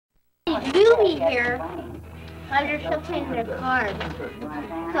Bluey here. Under something in the car.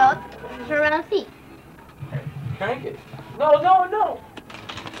 So, turn around and see. Crank it. No, no, no.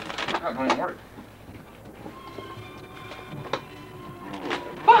 That don't even work.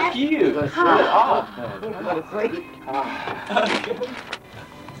 Fuck you. Shut it off. Let it sleep.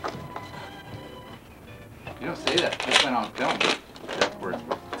 You don't say that. This went on film. That's worse.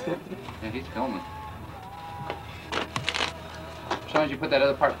 Yeah, he's filming. Sean, did you put that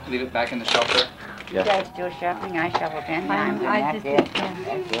other part, leave it back in the shelf there? You guys still shuffling? I shuffled 10 times and that's it.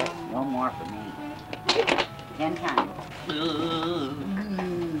 That's it. No more for me. 10 times.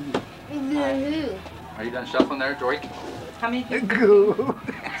 Are you done shuffling there, Joy? How many did Goo.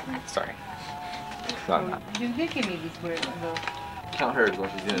 Sorry. you did give me these weird ones? Count hers while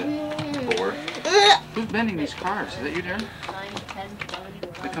she's doing it. 4. Who's bending these cards? Is that you, Darren? 9, 10, 11.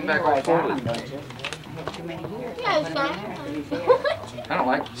 They come back all folded. Too many years. Yeah, it's fine. I don't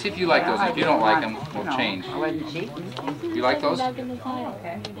like. See if you like those. If you don't like them, we'll change. I wasn't cheating. You like those?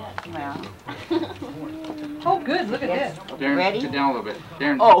 Okay. Well, Oh, good. Look at this. Darren, Ready? sit down a little bit.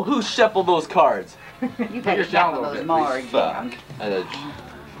 Darren, Oh, who shuffled those cards? you got to yours down a shuffle little those bit, more. Fuck.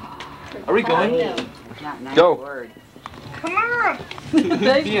 Are we going? It's not nice Go. words. Come on.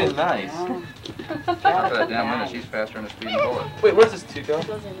 Being nice. No. look at that damn Linda. She's faster than a speeding bullet. Wait, where's this 2 go?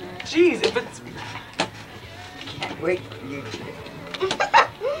 Jeez, if it's... Can't wait for you to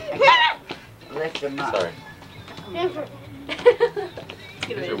lift them up. Sorry.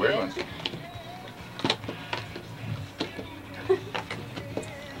 These are weird ones.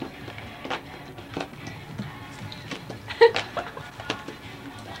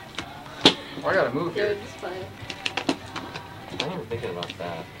 Oh, I gotta move here. I'm not even thinking about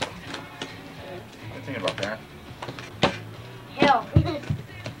that. I'm thinking about that. Hell.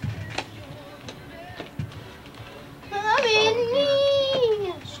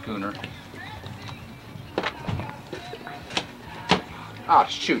 Schooner. Ah,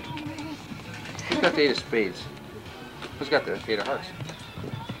 shoot. Who's got the 8 of spades? Who's got the 8 of hearts?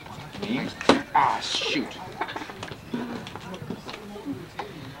 Me? Ah, shoot.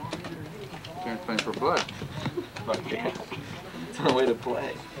 Darren's playing for blood. Fuck yeah. It's the way to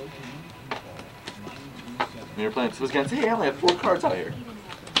play. When you're playing Swiss Guns, hey, I only have 4 cards out here.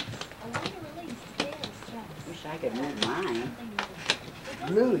 Wish I could move mine.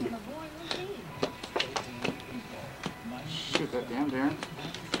 Rude. Shoot, that damn Darren.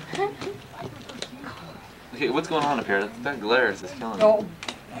 Okay, what's going on up here? That glare is just killing me. Oh.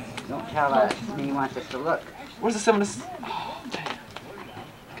 Don't tell us. He wants us to look. Where's the 7 of... Oh, damn.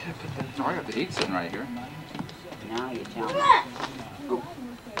 Can I put that... Oh, I got the 8 sitting right here. Now you tell me.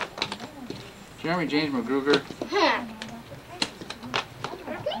 Jeremy James McGruger.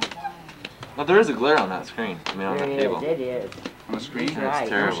 Oh, there is a glare on that screen. I mean, on that table. It is. On the screen? That's right. Why don't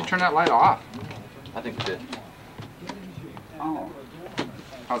Terrible. you turn that light off? I think it did. Oh.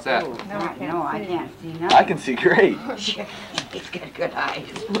 How's that? No, I can't see nothing. I can see great. He's got good eyes.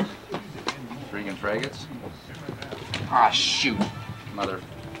 Friggin' fraggots. Ah, shoot. Mother.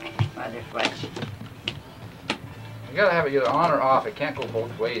 Mother flesh. You gotta have it either on or off. It can't go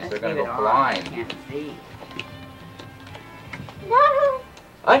both ways. They're gonna go I blind. can't see.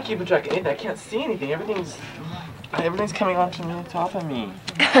 I'm keeping track of anything. I can't see anything. Everything's coming onto me, on top of me.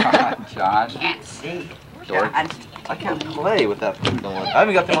 John. Can't see. George. God. I can't play with that thing going. I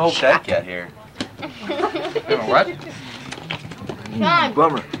haven't got through my whole deck yet here. Doing what? Sean.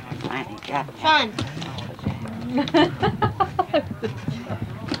 Bummer. Finally got it. Sean.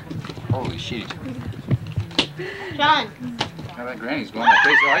 Holy shit. Sean. Now that granny's going like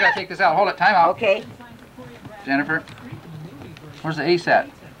crazy. Oh, I gotta take this out. Hold it. Time out. Okay. Jennifer. Where's the ace at?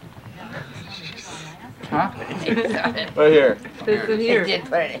 Huh? Right here. It's in He here. did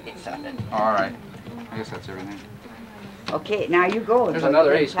put it in something. All right. I guess that's everything. Okay, now you go. There's so you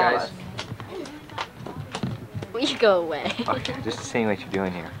another can ace, tell guys. us. We go away. Okay, just seeing what you're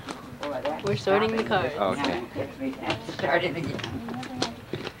doing here. Boy, that's We're sorting the cards. Oh, okay. Now it gets me to have to start it again.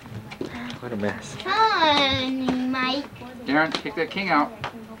 What a mess. Sean, Mike. Darren, take that king out.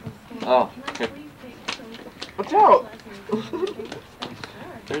 Oh, okay. Watch out!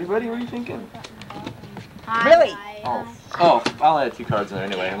 Everybody, what are you thinking? Really? Oh, Oh, I only had 2 cards in there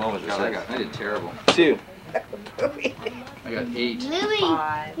anyway. I'm almost God, I did terrible. 2. I got 8. Bluey.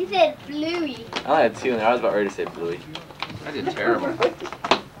 He said Bluey. I only had 2 in there. I was about ready to say Bluey. I did terrible.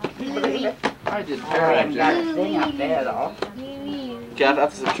 Bluey. I did I terrible, haven't got Jen. a thing up there though. Bluey. Okay, I have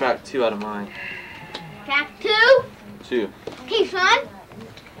to subtract 2 out of mine. Track 2. 2. Okay, Sean.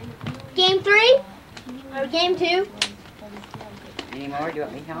 Game 3. Or game 2. Any more? Do you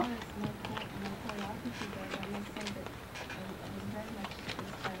want me to help?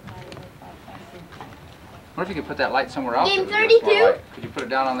 What if you could put that light somewhere else? Game that would give us more 32? light? Could you put it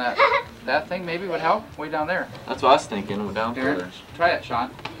down on that thing? Maybe would help. Way down there. That's what I was thinking. Down Here, there. try it,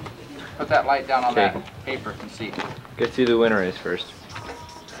 Sean. Put that light down on Okay. that paper and see. Get through the winter is first.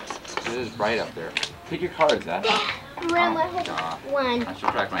 It is bright up there. Pick your cards, Zach. Grandma has one. I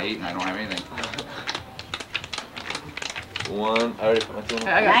subtract my 8 and I don't have anything. 1. I already put my 2 in.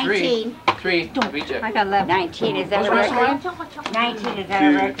 Hey, I got 3. 19. 3. I beat you. I got 11. 19, is that What's a the rest record? of 19, is that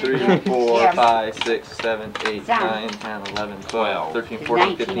a 2, record? 3, Yeah. 4, Yeah. 5, 6, 7, 8, Sound. 9, 10, 11, 12, 13, Is 14,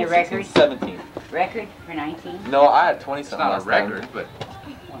 19 15, a 16, record? 17. Record for 19? No, I had 20 It's something not a last time. record, but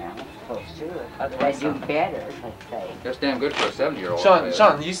Well, that's close to it. That's But I do awesome. better, let's say. that's damn good for a 70-year-old.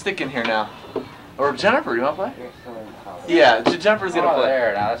 Sean, you stick in here now. Or Jennifer, you want to play? You're so in color. Yeah, Jennifer's gonna Oh, play.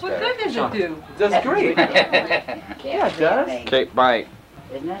 there, now that's What better. good does Sean. it do? It does great. Yeah, it does. Okay, bye.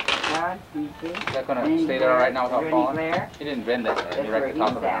 Isn't it, John? You see? Is that going to stay there right now without falling? Glare? He didn't bend it. That's He where right he's the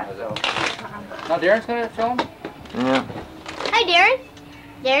top of it. at, Is so. it? Now Darren's going to film? Yeah. Hi, Darren.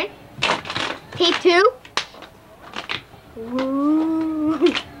 Darren. Tape 2. Ooh.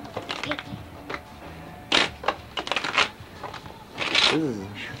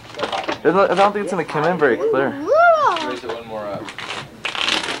 I don't think it's gonna come in very clear. Ooh. Raise it one more up.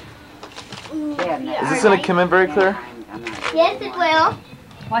 Yeah, Is this gonna come in very clear? I'm not. Yes, it will.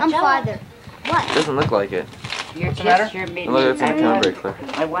 I'm father. It What? doesn't look like it. You're What's the matter? just, you're It looks like it's not coming very clear.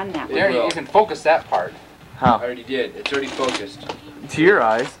 I won that one. Darren, you can focus that part. How? already did. It's already focused. To your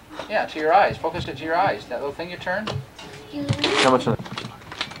eyes. Yeah, to your eyes. Focus it to your eyes. That little thing you turn. How much?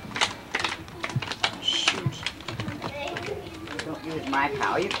 Shoot. Don't use my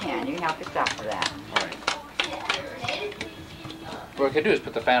power. You can. You have to stop for that. All right. What we could do is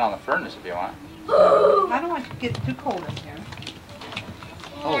put the fan on the furnace if you want. I don't want it to get too cold in here.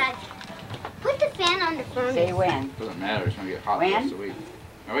 Yeah. Put the fan on the furnace. Say when. Doesn't matter. It's going to get hot the When? rest of the week.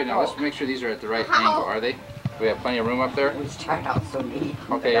 Now wait, now let's make sure these are at the right angle. Are they? We have plenty of room up there. We start out so neat.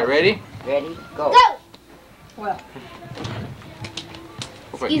 Okay, you ready? Ready? Go. Go! Well,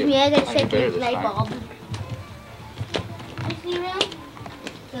 Hope I Excuse can me, I get- gotta I can check get better this this light time. bulb. You see room?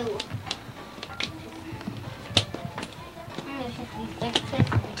 Go. I'm gonna check these extras.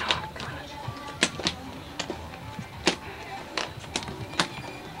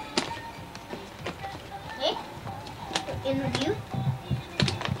 Okay. In review.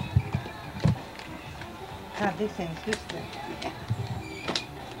 God, these things do stink.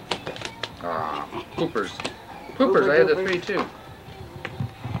 Ah, poopers. Poopers, I had the 3 too.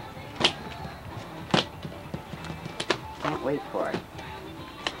 Can't wait for it.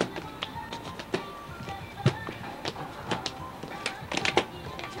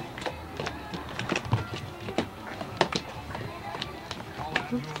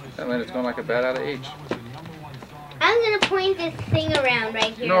 That light going like a bat out of H. I'm gonna point this thing around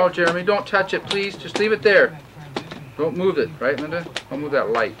right here. No, Jeremy, don't touch it, please. Just leave it there. Don't move it, right, Linda? Don't move that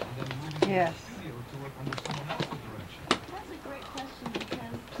light. Yes.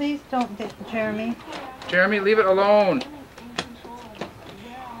 Please don't, Jeremy. Jeremy, leave it alone.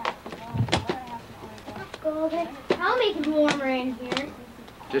 Go over. I'll make it warmer in here.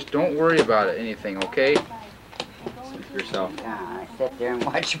 Just don't worry about it, anything, okay? Speak for yourself. I sit there and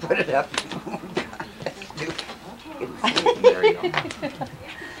watch you put it up. Oh, God, that's stupid. There you go.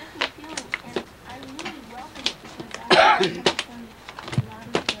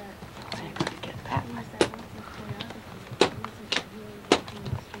 Get that one.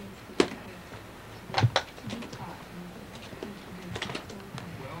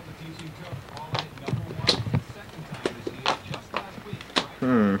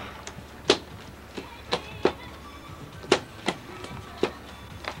 Hmm.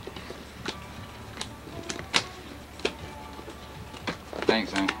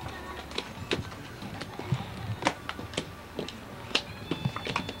 Thanks, man.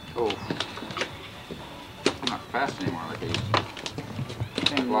 Oh. I'm not fast anymore like I used to. I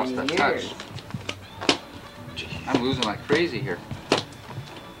think I've lost that touch. I'm losing like crazy here.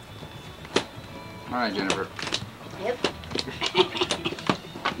 All right, Jennifer. Yep.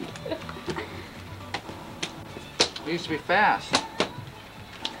 I used to be fast.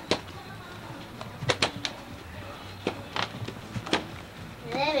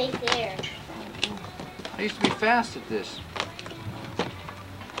 That right there. I used to be fast at this.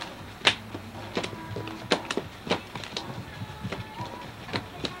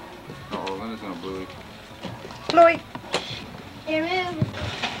 Uh-oh, Linda's gonna Bluey. Bluey. Here, move.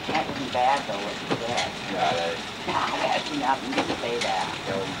 That wasn't bad, though, what you said. Yeah, that No, that's nothing to say that.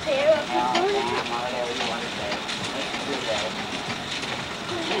 There, No, damn, whatever you want to say. Let's do that.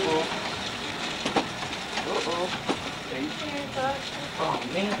 Uh-oh. Oh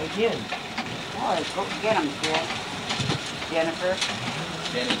man, again. Boy, go get them, kid. Jennifer.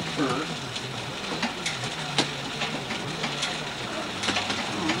 Jennifer.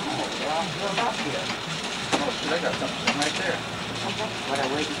 Oh, they're all filled up here. Oh, shit, I got something right there. What are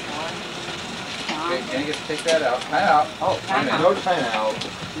we waiting for? Okay, Jenny gets to take that out. Time out. Oh, time out. No time out.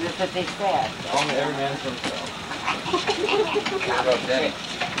 That's what they said. Only every man for himself. How about Jenny?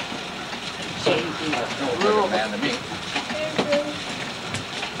 Changing That's no the bigger rules. man than me.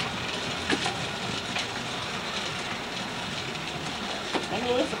 Maybe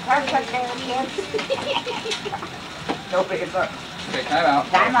it's a car truck there, kids. No big look. Okay, time out.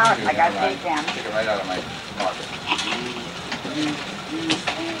 Time out. Shoot, I gotta never mind. take them. Take it right out of my pocket.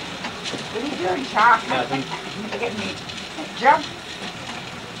 What are you doing, Chuck? Nothing. Look at me. Jump.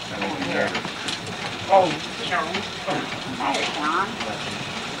 That makes me nervous. Oh, Sean. There, Sean.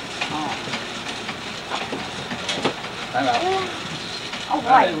 Oh. Time out. Oh,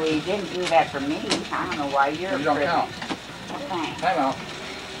 why? Well, you didn't do that for me. I don't know why you're You don't pretty. count. Well, thanks. Time out.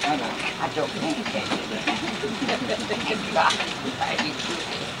 Time out. I don't think that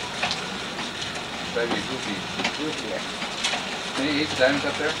Baby, goofy. you here. Any H diamonds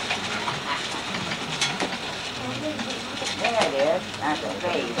up there? There it is. That's a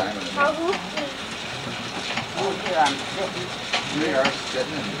face. Diamond in How there. goofy. Oh, here I'm sitting. They are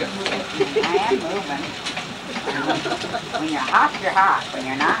sitting and getting moving. I am moving. When you're hot, you're hot. When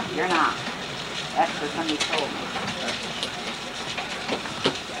you're not, you're not. That's what somebody told me.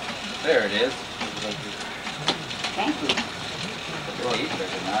 There it is. Thank you. There's an 8,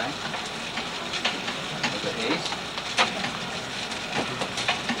 there's a 9. There's an ace.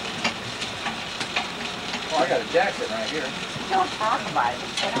 Oh, I got a jack sitting right here. Don't talk about it.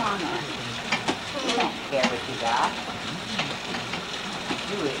 Just sit on there. You don't care what you got.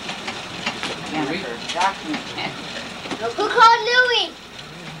 Do it. Jennifer. Document Jennifer. Who called Louie?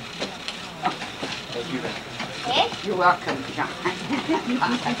 Thank you, then. Eh? You're welcome, John. Trying to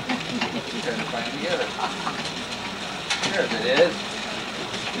find them together. There it is.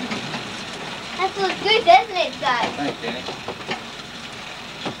 That feels good, doesn't it, guys? Thanks, Danny.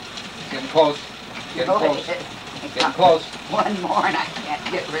 It's getting close. Getting Go close. ahead. Getting close. One more and I can't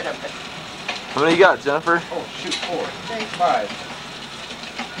get rid of it. How many you got, Jennifer? Oh, shoot. 4, 5,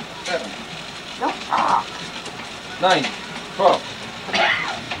 7, Don't talk. 9, 12,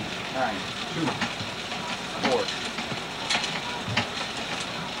 9, 2, 4,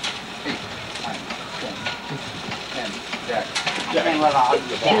 8, 9, 10, 10, Jack. Then we'll all do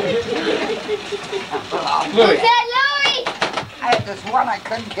that. We'll all do Louie. Is that. that Louie? I had this one, I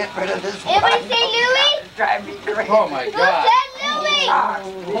couldn't get rid of this one. Everybody say Louie? It's driving me crazy. Oh my Who God. said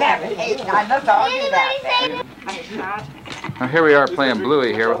Louie? 7, 8, 9, let's all do Anybody that. say Then. Now here we are playing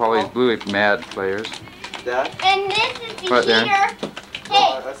Bluey here with all these Bluey mad players. Dad? And this is the What, Dad? heater.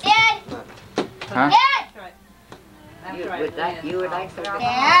 Hey, Dad. Huh? Dad. You would like some?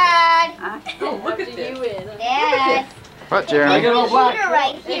 Dad. Huh? Oh, look at this. Dad. What, I Jeremy? got all Heater black.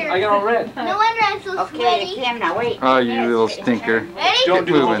 right I here. got all red. No wonder I'm so Okay, sweaty. Tim, now wait. Oh, you little stinker. Ready? Don't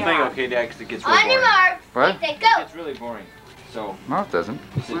do the whole moving. thing, okay, Dad, because it gets really On your boring. marks. What? Say It go. gets really boring. So, No, it doesn't.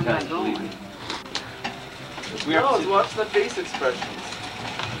 just Where am I going? We have to watch the face expressions.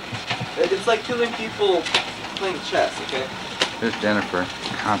 It's like killing people playing chess, okay? There's Jennifer.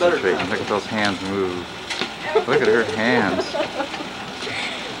 Concentrating. Look at those hands move. Look at her hands. Look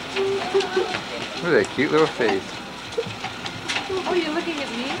at that cute little face. Oh, you're looking at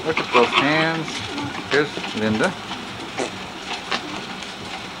me? Look at those hands. Here's Linda.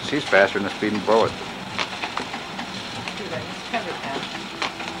 She's faster than a speeding bullet.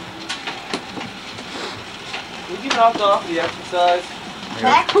 Would you knock off the exercise?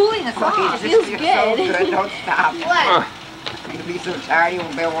 That's cooling us off. It feels You're good. So good. Don't stop. What? You'll be so tired you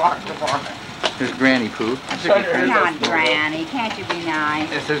won't be able to walk the floor. Here's Granny Pooh. Come on, Granny. Can't you be nice?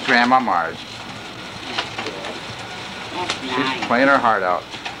 This is Grandma Marge. That's She's nice. playing her heart out.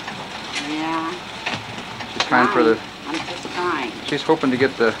 Yeah. She's trying for the. I'm just trying. She's hoping to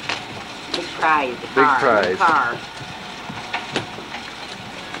get the. Big prize. The Big car. prize. The car.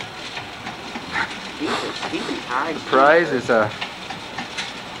 These are stinking cards. The prize is a.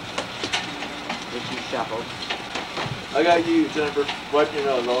 Did you shuffle? I got you, Jennifer. Wipe your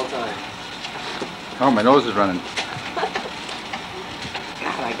nose all the time. Oh, my nose is running.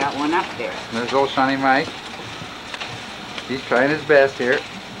 God, I got one up there. There's old Shawnee Mike. He's trying his best here,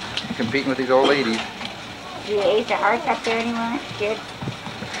 competing with these old ladies. Do you ace of hearts up there anywhere, kid?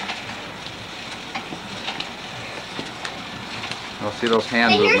 I'll see those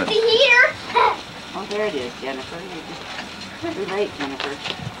hand And here's the movements. heater. Oh, there it is, Jennifer. You're just too late, Jennifer.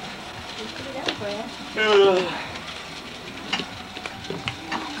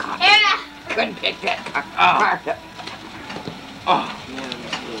 Yeah. Couldn't pick that card up. Oh, man, I'm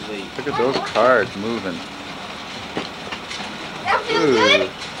just a little late. Look at those cards moving. That feels good.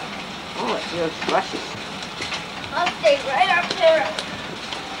 Oh, it feels slushy. I'll stay right up there.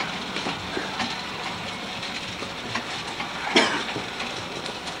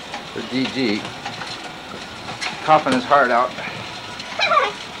 For DG. Coughing his heart out.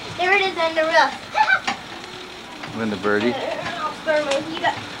 There it is on the roof. Linda Birdie. I'll start my heat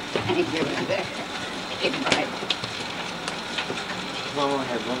up. Thank you. Right. Mom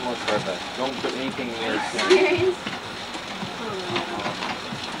has one more card back. Don't put anything near it. Serious?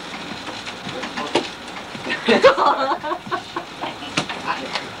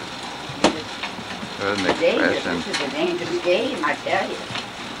 What an Dangerous. expression. This is a dangerous game, I tell you.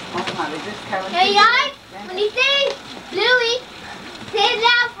 Hold on, is this coming? Hey guys, when you say Bluey, say it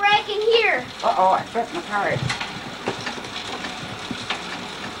loud so I can hear. Uh-oh, I flipped my card.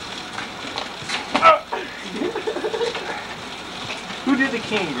 Who did the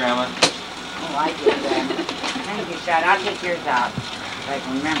king, Grandma? Oh, I did that. Thank you, Sean. I'll take yours out, so I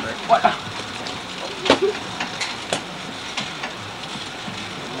can remember. What?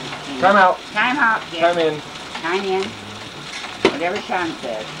 Time out. Time out, kid. Time in. Time in. Whatever Sean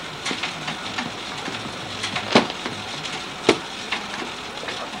says.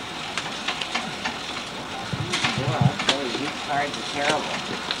 Boy, I'll tell you, these cards are terrible.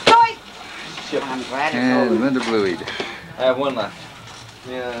 I'm glad it's And over. Linda Bluey'd. I have one left.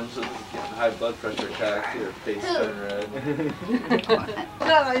 Yeah, I'm just getting high blood pressure attacks. Your face turn red.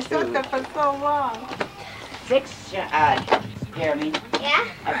 God, I sucked up for so long. 6, Jeremy. Yeah?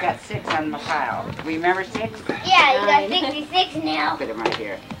 I've got 6 on my pile. Remember 6? Yeah, you got 66 now. Put them right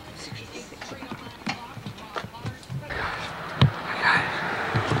here.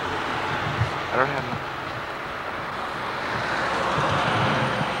 I don't have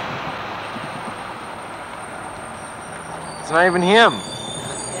It's not even him.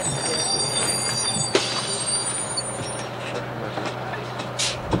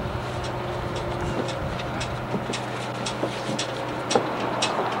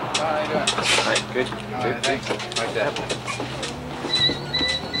 How you doing? Alright, good. Good. Thanks. Like that.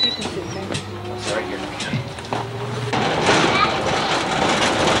 It's right here.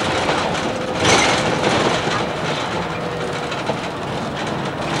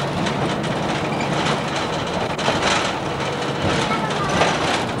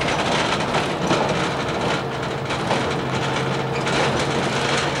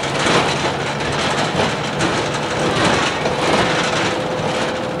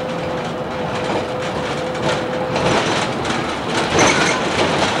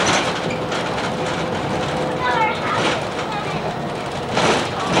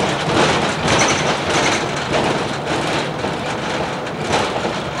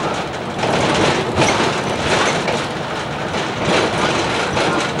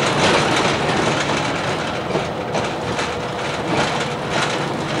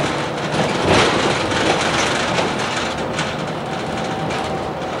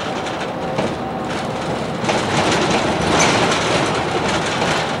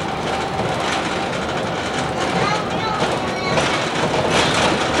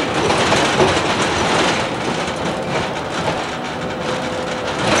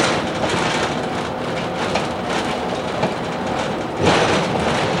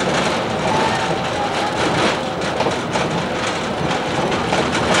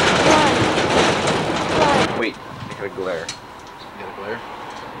 Wait, I gotta glare. You gotta glare?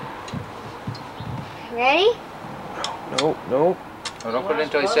 Ready? No, no. Oh, don't put it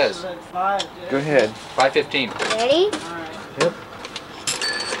until he says. Go ahead. 5:15. Ready? Yep.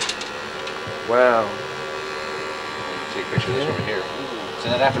 Wow. Take a picture of this over here. So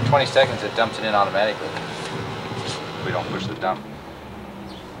then after 20 seconds, it dumps it in automatically. We don't push the dump.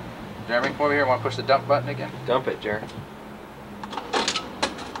 Jeremy, come over here. Want to push the dump button again? Dump it, Jared.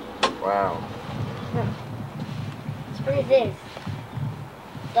 Wow. What is this?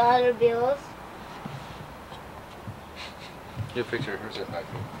 Dollar bills? Your picture. Where's that back?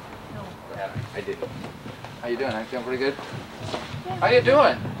 No. Yeah, I did. How you doing? I feeling pretty good? How you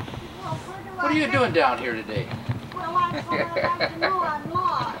doing? What are you doing down here today? Well, I I'm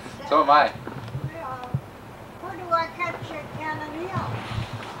lost. So am I. Where do I capture Cannon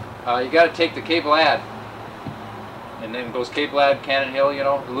Hill? You got to take the cable ad. And then it goes cable ad, Cannon Hill, you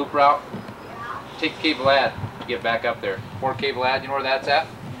know, the loop route. Take the cable ad to get back up there. 4 cable ad, you know where that's at?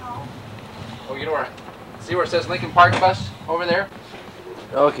 No. Oh, you know where? See where it says Lincoln Park Bus over there?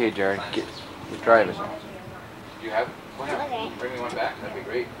 Okay, Jared. Get driving. You have it? Go ahead. Okay. Bring me one back. That'd be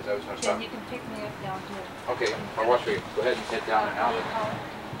great, because I was going to stop. Then you can pick me up down here. Okay, I'll watch for you. Go ahead and head down and out.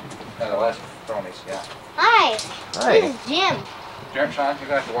 The last Cronies, yeah. Hi. Hi. This is Jim. Jeremy, Sean, you're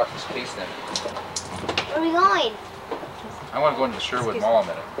gonna have to watch this case then. Where are we going? I want to go into the Sherwood Mall a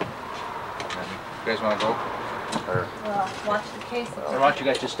minute. You guys want to go? Or Watch the case. why don't you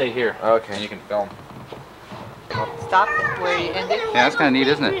guys just stay here? Okay. And you can film. Stop where you ended. Yeah, that's kind of neat,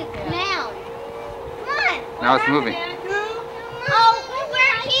 isn't it? Now. Come on. Now it's moving. Oh,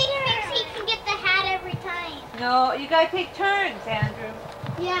 where he thinks he can get the hat every time. No, you gotta take turns, Andrew.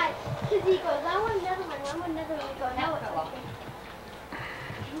 Yeah, because he goes, I want another one, I want another one. We go, now it's okay.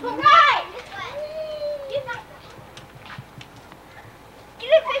 Right!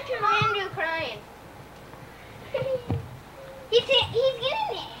 Get a picture of Andrew crying. He's getting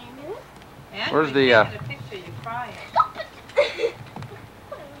it, Andrew. Andrew, Where's the, taking a picture, you crying.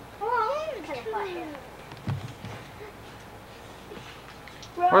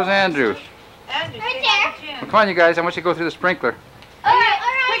 Where's Andrew? Andrew, Right stay there. on the gym. Come on, you guys. I want you to go through the sprinkler. Alright.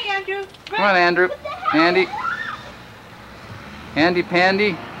 Quick, Andrew. Come on, Andrew. Andy. Andy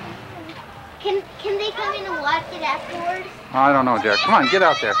Pandy. Can they come in and watch it afterwards? Oh, I don't know, Jared. Come on, get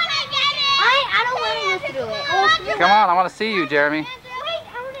out there. I don't want to go through it. Come on, I want to see you, Jeremy. Wait, I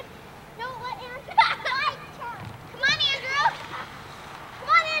want to. No, let Andrew. Come on, Andrew. Come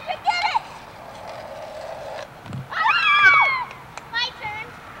on, Andrew, get it. Ah! My turn.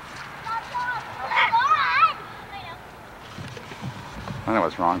 Alright. I know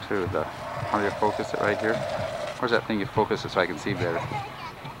what's wrong, too. How do you focus it right here? Where's that thing you focus it so I can see better? Alright,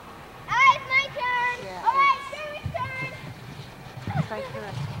 my turn. Alright, Jeremy's turn. Right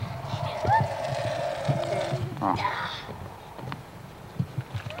there. Oh.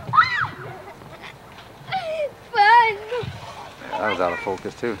 Fun. Yeah, that was out of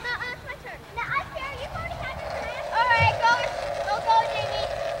focus, too. It's my turn. Now, I'm here. You've already had your turn. Alright, go,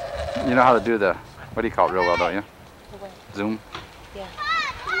 Jamie. You know how to do the, what do you call it real well, don't you? Zoom?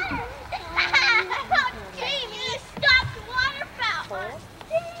 Jamie, stop the water fountain.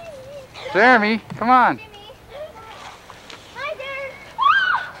 Jeremy, come on. Jimmy. My turn.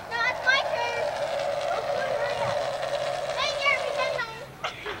 No, it's my turn. Hey, Jeremy,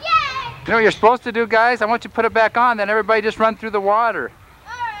 yay! You know what you're supposed to do, guys? I want you to put it back on, then everybody just run through the water.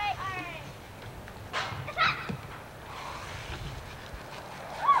 Alright.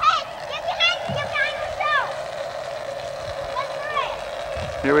 Hey, get behind yourself. Let's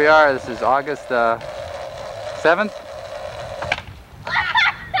do it. Here we are. This is August 7th.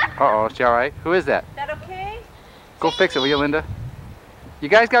 Uh-oh, is she all right? Who is that? Is that okay? Go fix it, will you, Linda? You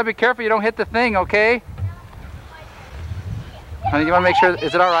guys got to be careful you don't hit the thing, okay? Honey, you want to make sure,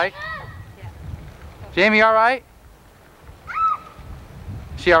 is it all right? Jamie, all right?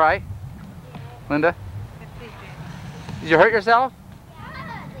 Is she all right? Linda? Did you hurt yourself?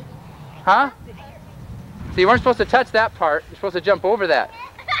 Huh? So you weren't supposed to touch that part. You're supposed to jump over that.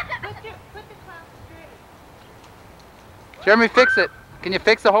 Put the clown straight. Jeremy, fix it. Can you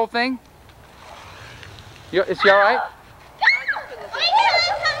fix the whole thing? Is she all right?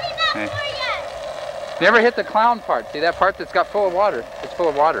 Okay. You never hit the clown part. See that part that's got full of water? It's full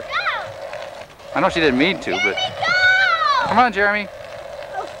of water. I know she didn't mean to, but... Come on, Jeremy.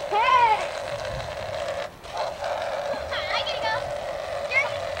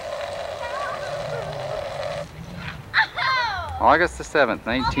 August the 7th,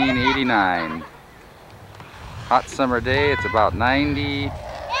 1989. Hot summer day. It's about 98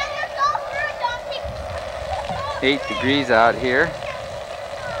 degrees out here.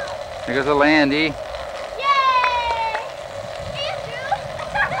 Here goes a Landy.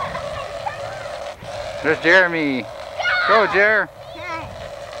 There's Jeremy. Go, Jer.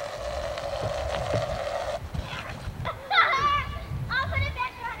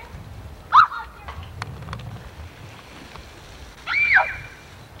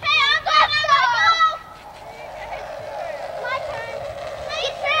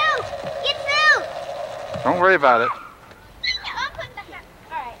 Don't worry about it.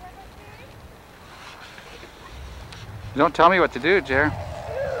 Don't tell me what to do, Jer.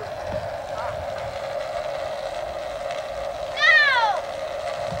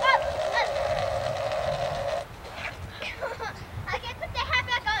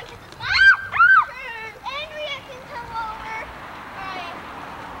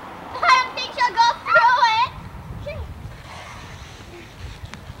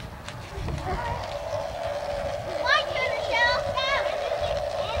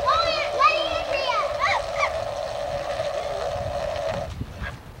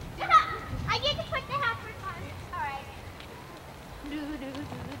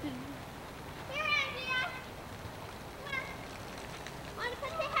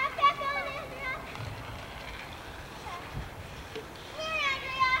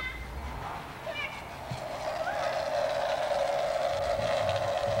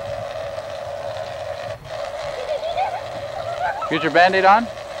 Get your Band-Aid on?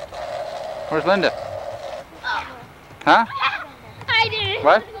 Where's Linda? Huh? I did.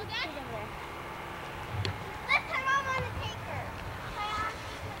 What? Let her mom want to take her.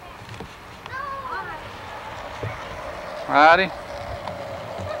 No. Alrighty.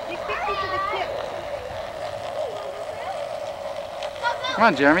 Come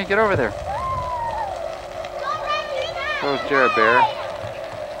on, Jeremy, get over there. Where's Jared Bear?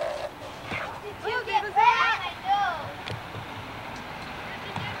 You get back. I know.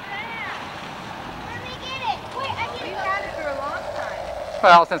 Let me get it. Wait, I get We've it. had it for a long time.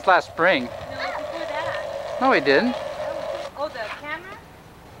 Well, since last spring. No, before that. No, we didn't. Oh, the camera?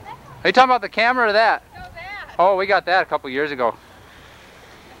 Are you talking about the camera or that? No, that. Oh, we got that a couple years ago.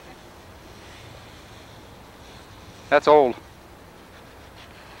 That's old.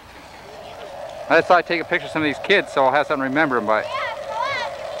 I just thought I'd take a picture of some of these kids so I'll have something to remember them by. Her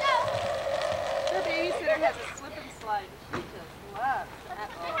babysitter has a slip and slide. She just loves that.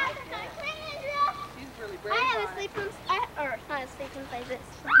 Oh, I bet. She's really brave. I have on a it. sleep and or not a sleep inside, this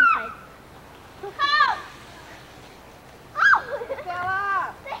sleep inside.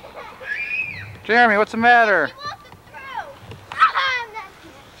 Stella! Jeremy, what's the matter? He wants it through.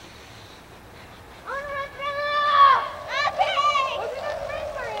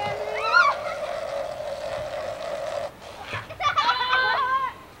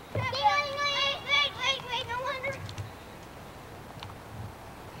 Wait, no wonder.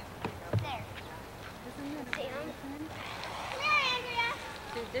 There.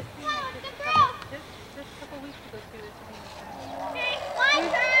 Just a couple weeks ago, she was doing Hey, my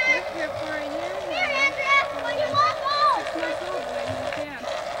turn. Here for a year. Here, Andrea. What do you want? Go. 6 months old when you can.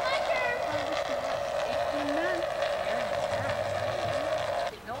 My turn. 18 months.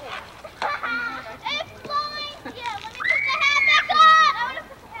 No. It's blowing. Yeah, let me put the hat back on. I want to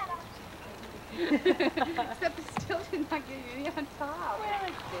put the hat on. Except it still did not get you on top. Well,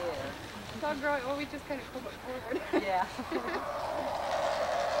 it did. It's all growing. Well, we just kind of pulled it forward. Yeah.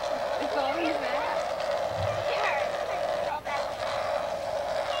 It's always that. Here. Roll back.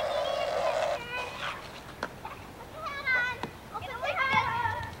 Put the hat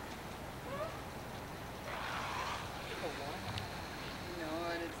on. No,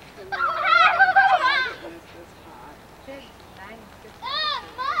 and it's still Ah,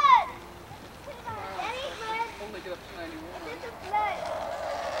 mud. Any mud. only go up to 91. This is mud.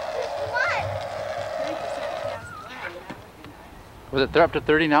 This is mud. 3% past line, that would be nice. Was it up to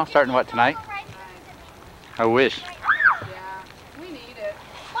 30 now? Starting what, tonight? I wish. Yeah, we need it.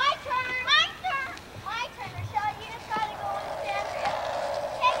 My turn. My turn. My turn, Rochelle. You just gotta go in the center.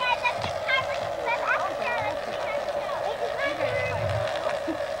 Hey guys, let's get time for some stuff. Let's get time for my turn.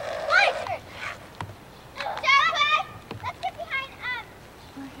 Rochelle, let's get behind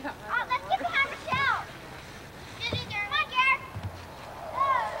let's get behind Rochelle. Get in there. Come on, Garrett.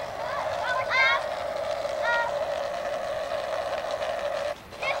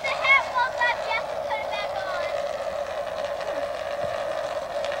 If the hat falls off, you have to put it back on.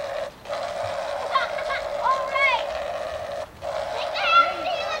 All right. Take the hat,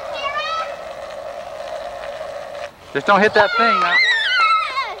 Steven, Sarah. Just don't hit that thing now.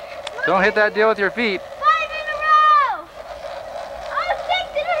 Don't hit that deal with your feet. 5 in a row.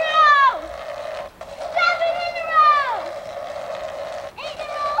 6 in a row. 7 in a row. 8 in a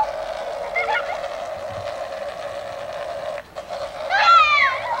row.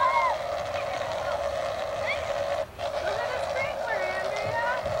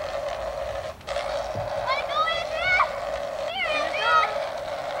 Let it go, Andrea. Here, Andrea.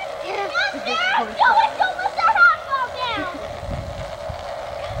 Not there. Don't let that hat fall down.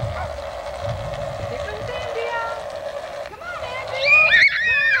 Here comes India. Come on, Andrea.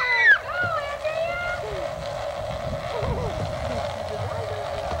 Go, Andrea.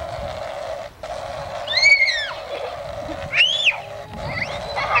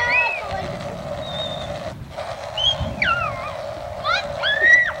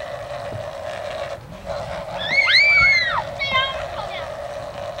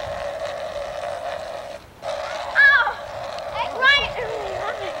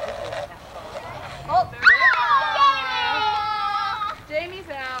 Jamie's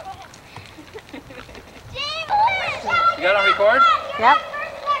out. You got it on record? Yep.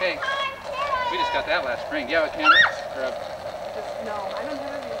 Hey, we just got that last spring. Do you have a camera? Or a, No, I don't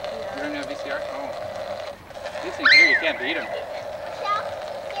have a you VCR. don't have a VCR? Oh. These things here, you can't beat them.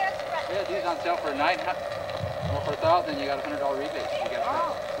 Yeah, these on sale for $900. Or for $1,000, then you got a $100 rebate. You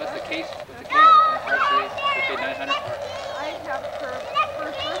got that's the case. With the case, RCA, they paid $900 for it. I have her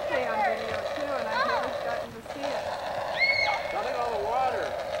first birthday on video too, and I've never gotten to see it. Look at all the water.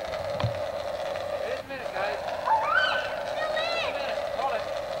 Wait a minute, guys.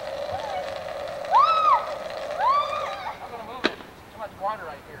 water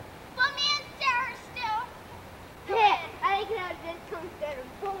right here. Well, me and Sarah still. Yeah, I think how this comes down.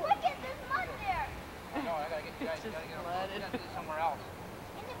 Look at this mud there. No, I gotta get you guys. You gotta get it somewhere else.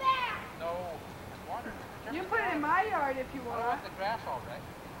 In the back. No, it's water. You put it in my yard if you I want. want the grass all right.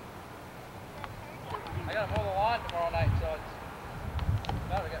 I gotta mow the lawn tomorrow night, so it's.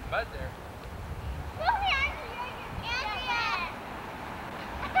 Now we got mud there. Move here, Andrea.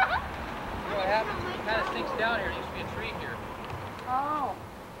 You know what happens? It kind of sinks down here. There used to be a tree here. Oh.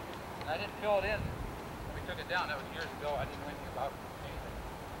 And I didn't fill it in. We took it down. That was years ago. I didn't know anything about anything.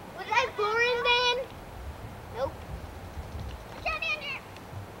 Was I born then? Nope. Down, Andrea.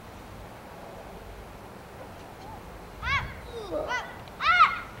 Up. Up.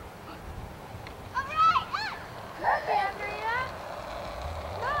 Up. All right. Up. Look, Andrea.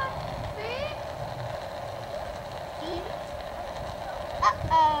 Look. See? See?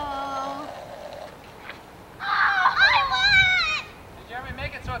 Uh-oh. Oh, I won! Did Jeremy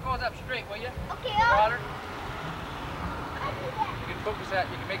make it so it goes up straight, will you? Okay, The water? I'll do that. You can focus that.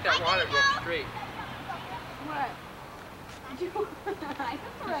 You can make that water go up straight. What? I just ran through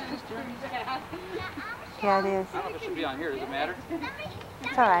that. Yeah, it is. I don't know if it should be on here. Does it matter?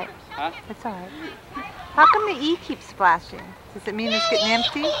 It's all right. Huh? It's all right. How come the E keeps flashing? Does it mean it's getting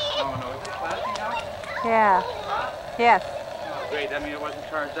empty? Oh no, is it flashing now? Yeah. Yes. Oh, great. That means it wasn't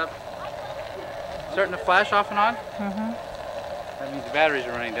charged up. Starting to flash off and on? Mm-hmm. That means the batteries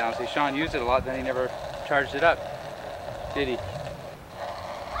are running down. See, Sean used it a lot, then he never charged it up. Did he?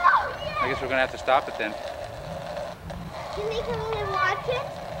 I guess we're gonna have to stop it then. Can they come in and watch it?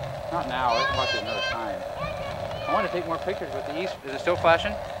 Not now. Let's watch it another time. I want to take more pictures with the east. Is it still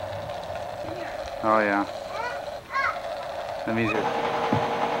flashing? Oh yeah. That means it.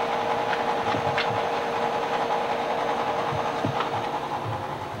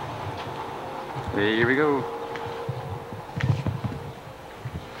 Here we go.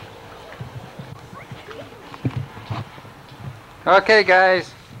 Okay,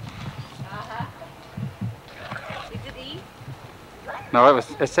 guys. Is it E? No,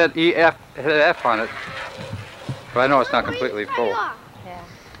 it said EF, it had F on it. But I know it's not completely full. Yeah.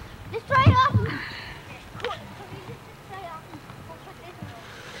 Just try it off.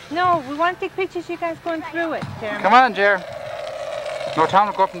 No, we want to take pictures of you guys going through it, Jeremy. Come on, Jer. No, tell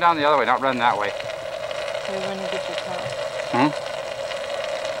them to go up and down the other way, not run that way. So we want to get your car. Hmm?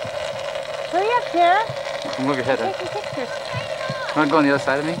 Hurry up, Tara. Move your head We're in. taking pictures. Want to go on the other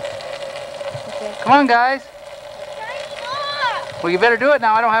side of me? Okay. Come on, guys. Well, you better do it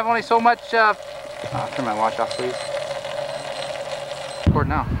now. I don't have only so much. Turn my watch off, please. Record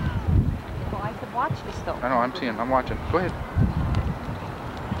now. Well, I could watch this though. I know, I'm seeing. I'm watching. Go ahead.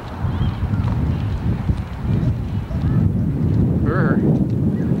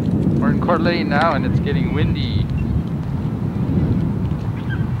 We're in Coeur d'Alene now, and it's getting windy.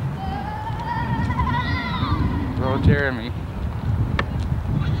 Hello, Jeremy.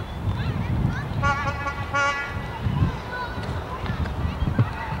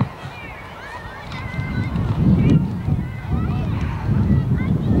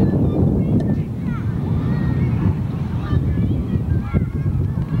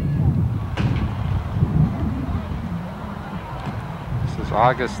 This is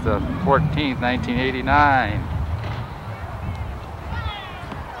August the 14th, 1989.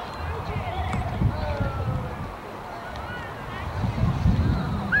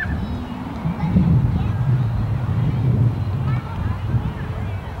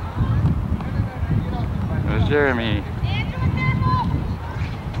 There's Jeremy.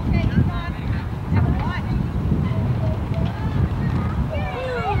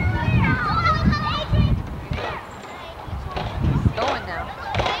 Going now.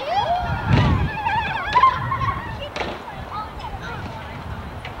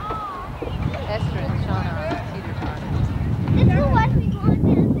 Esther and Sean are on the cedar farm. This will watch me go on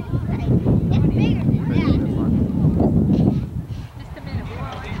down this side. It's bigger than that. Just a minute.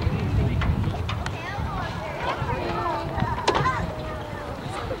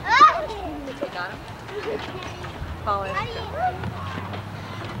 You got him? Follow Esther.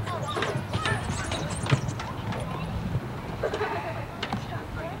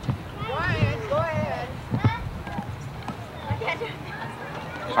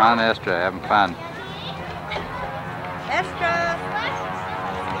 Fun, Esther, having fun. Esther!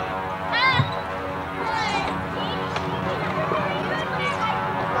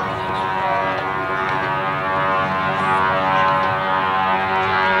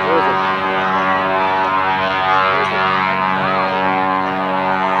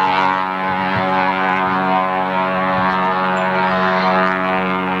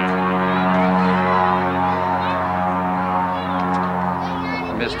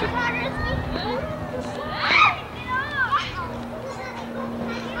 missed it.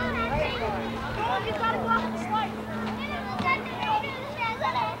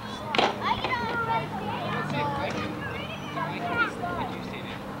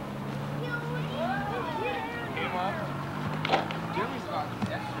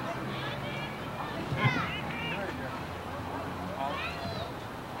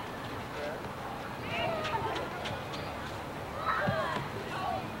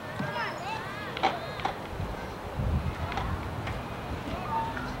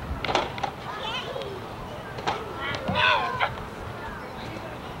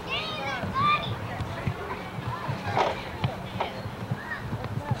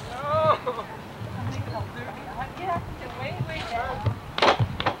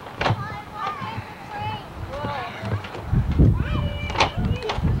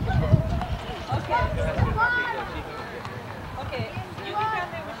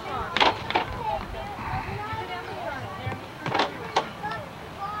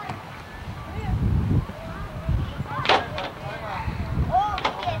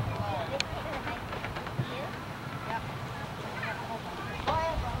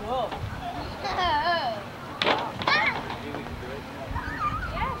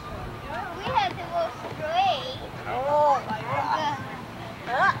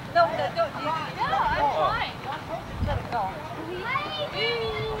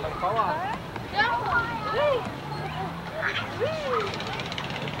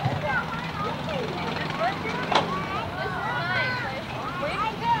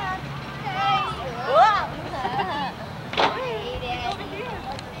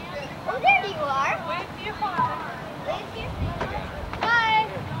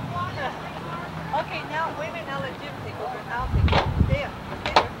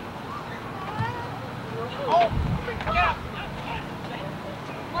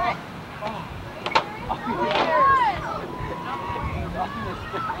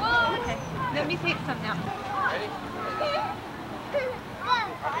 Let me take some now. Ready?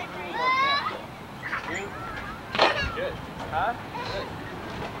 Good. Huh? Good.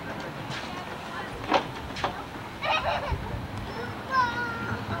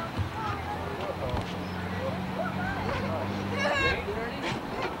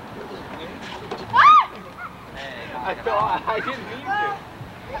 I didn't mean to.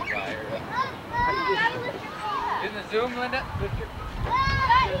 Isn't it Zoom, Linda?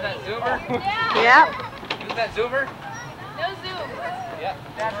 Isn't that Zoomer? Yep. Isn't that Zoomer? No zoom. Yep.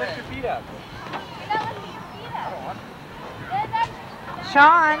 Dad, lift your feet up.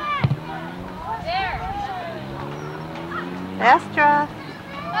 Sean. There. Estra.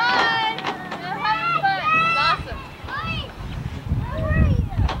 Fun. You're having fun. It's awesome.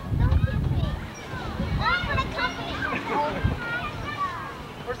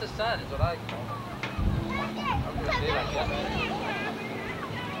 Where's the sun? Is what I call it. I'm gonna stay like that.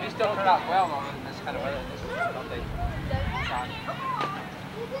 These don't turn out well on this kind of weather. Don't they? John.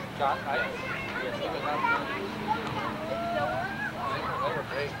 John, right? Yes, he was out there. They were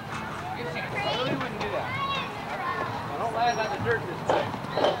great. You can see them. I really wouldn't do that. I don't land on the dirt this time.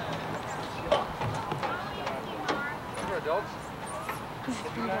 For adults?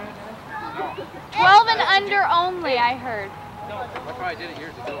 12 and under only, I heard. That's why I did it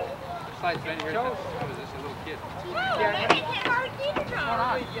years ago. This slide's been here since I was just a little kid. What's going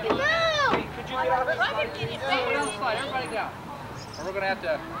on? Could you get off the slide? Go down the slide, everybody down. Or we're gonna have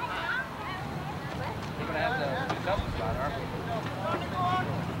to. We're gonna have to do something about it, aren't we?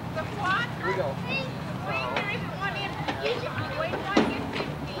 Here we go.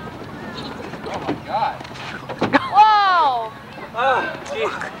 Oh my God! Whoa! Oh,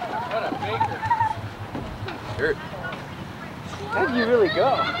 jeez. What a baker! Dirt. How do you really go?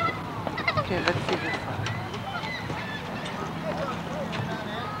 Okay, let's see this one.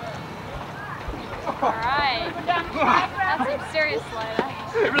 Alright. That's some serious slide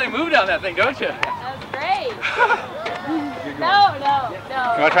action. You really move down that thing, don't you? That was great. No.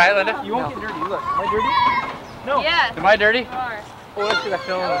 You want to try it, Linda? You won't get dirty. Look, am I dirty? No. Yes. Am I dirty? You are. Oh, that's because I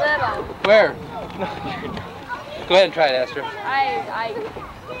fell A in. little. Where? Go ahead and try it, Esther.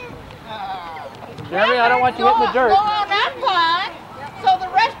 Jeremy, I don't want you hitting the dirt. Go on that one. So the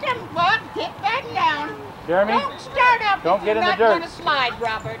rest of them go up, get back down. Jeremy, Don't start up don't if get you're in the not dirt. going to slide,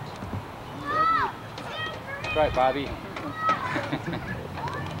 Robert. That's right, Bobby.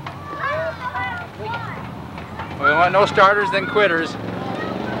 We want no starters, then quitters.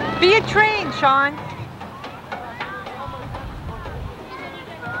 Be a train, Sean.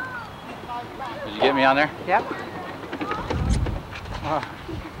 Did you get me on there? Yep.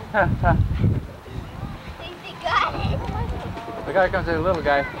 The guy comes in, the little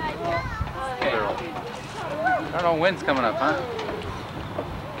guy. Hey. I don't know, wind's coming up, huh?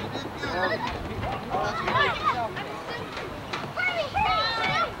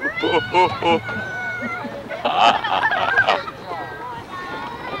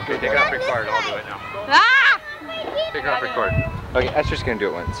 Okay, take it off record. I'll do it now. Ah! Take her off record. Okay, Esther's gonna do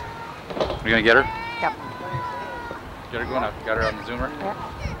it once. You gonna get her? Yep. Get her going up. Got her on the zoomer? Yep.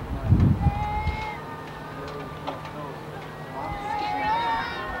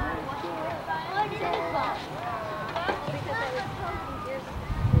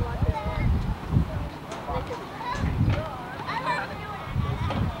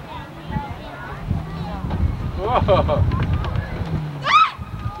 Whoa!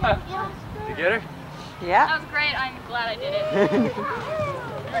 Did you get her? Yeah. That was great. I'm glad I did it.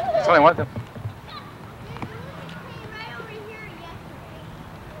 That's all I want them.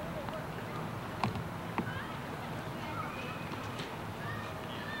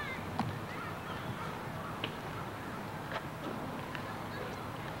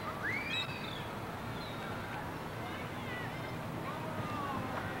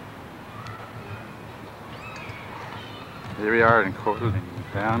 Here we are in Coeur d'Alene,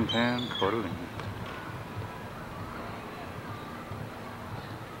 downtown Coeur d'Alene.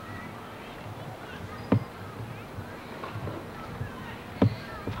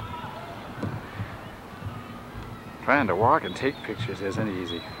 Trying to walk and take pictures isn't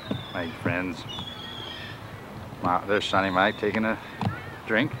easy, my friends. There's Sonny Mike taking a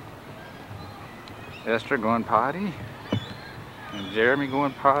drink. Esther going potty. And Jeremy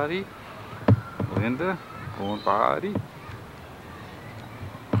going potty. Linda going potty.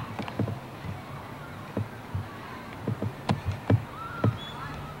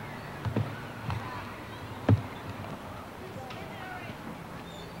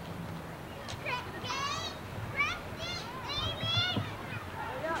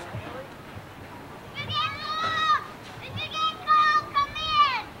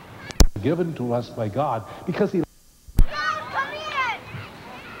 Given to us by God because he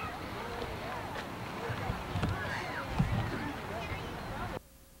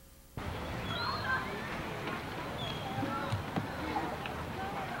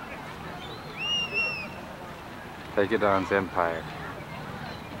Take it on Empire.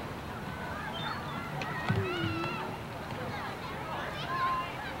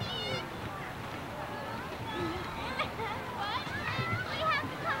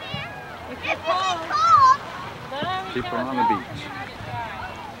 People on the beach.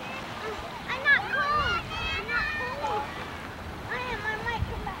 I'm not cold. I'm not cold. I might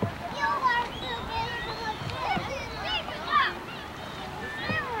come back. You are still getting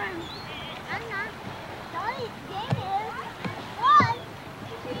I'm not. Sorry,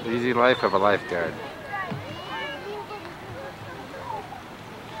 it's The easy life of a lifeguard.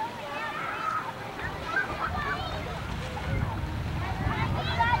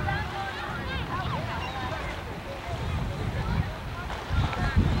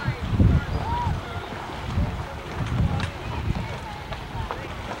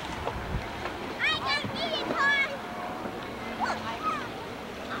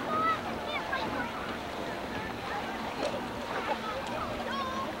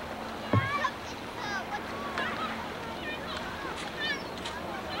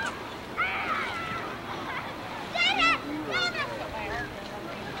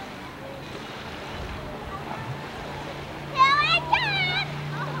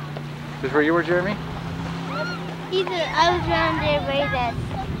 Is this where you were, Jeremy? I was around there by that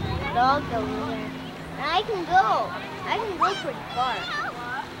dog over there. And I can go pretty far.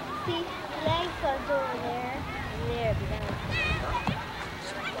 See, the leg goes over there, and there, but then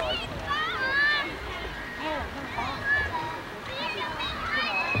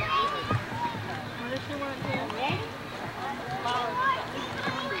what does she want to do?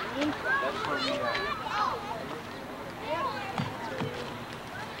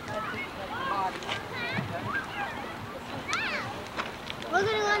 We're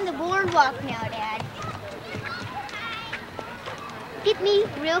gonna go on the boardwalk now, Dad. Get me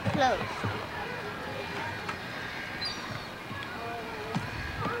real close.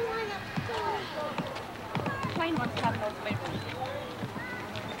 Plain ones have no flavors.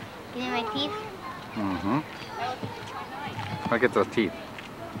 Get in my teeth? Mm-hmm. Look at those teeth.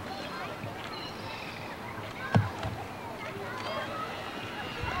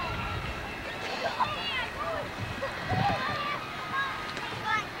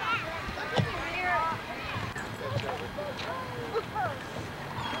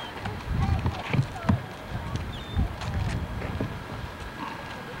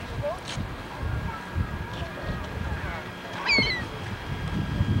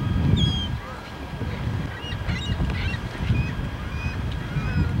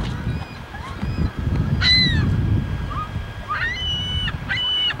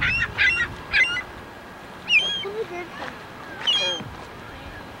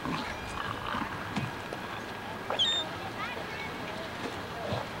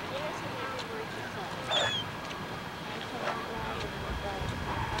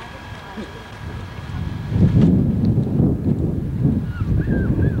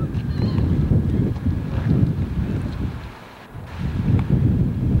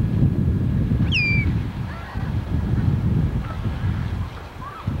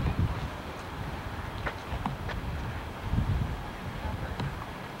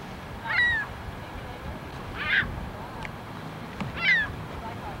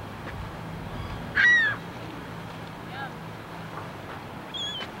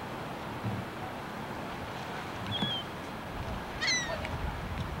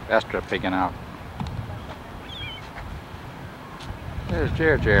 Estra picking out. There's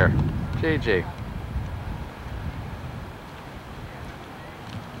JJ.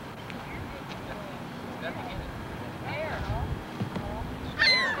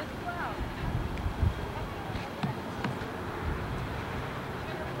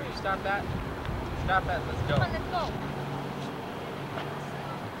 Stop that. Stop that. Let's go. Come on, let's go.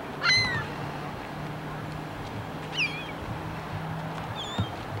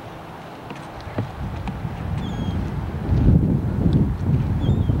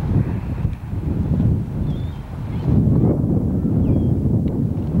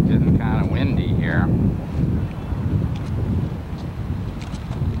 Getting kind of windy here.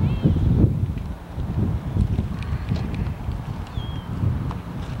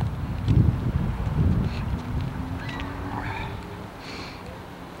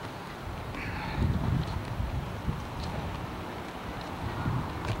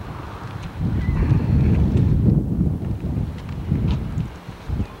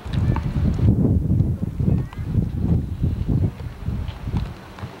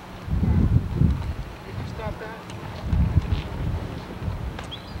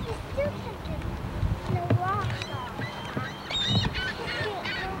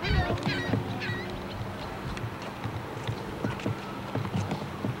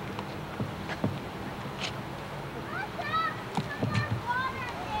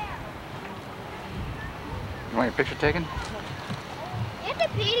 You want your picture taken? You have to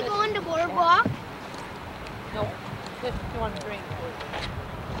pay to go on the boardwalk. No, just you want to drink.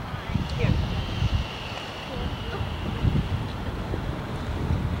 Here.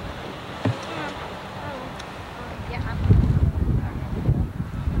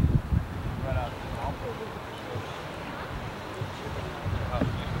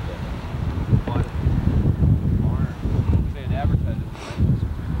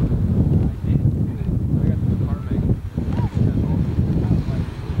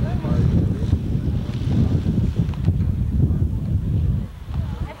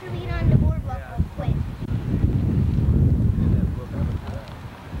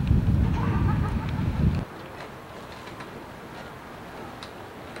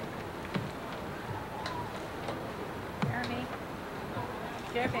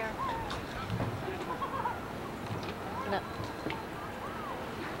 Sheriff here. No.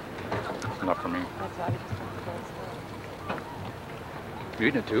 Enough for me. That's why we just want to go slow. You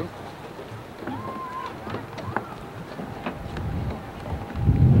eating it too?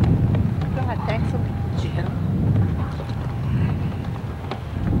 Go ahead, thanks, Jim.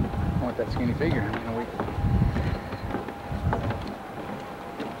 I want that skinny figure. You know,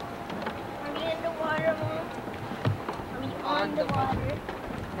 Are we in the water, Mom? Are we on the water?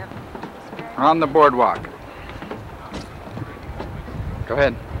 we're on the boardwalk. Go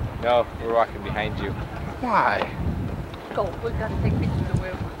ahead. No, we're walking behind you. Why? Go, we've got to take pictures of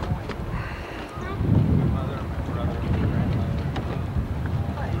where we're going.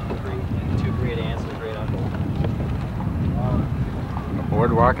 Two great aunts and a great uncle. On the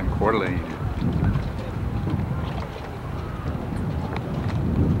boardwalk in Coeur d'Alene.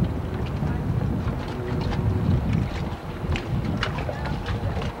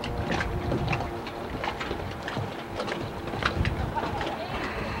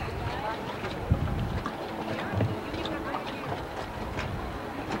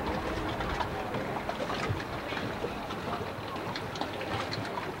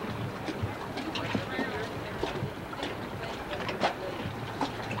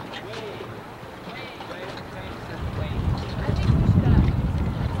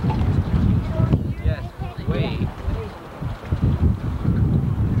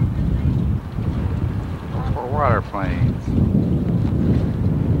 Water planes.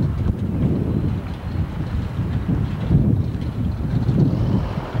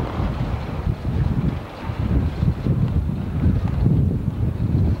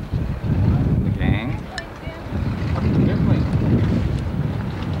 The gang.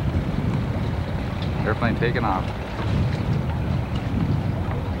 Airplane taking off.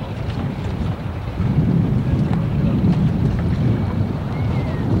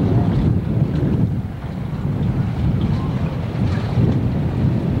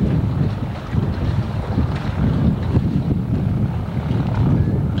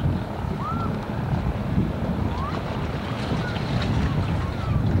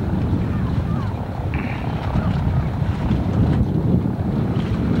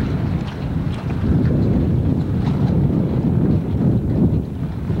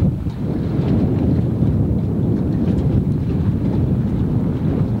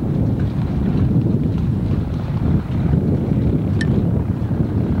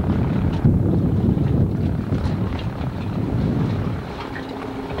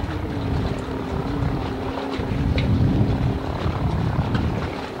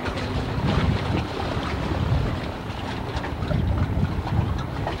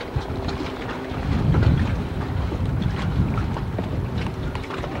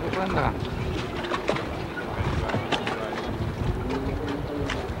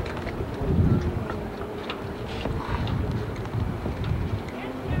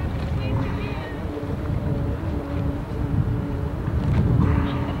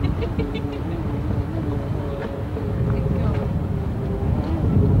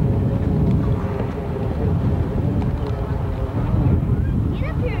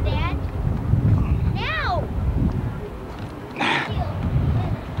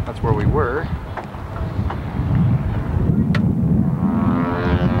 we were.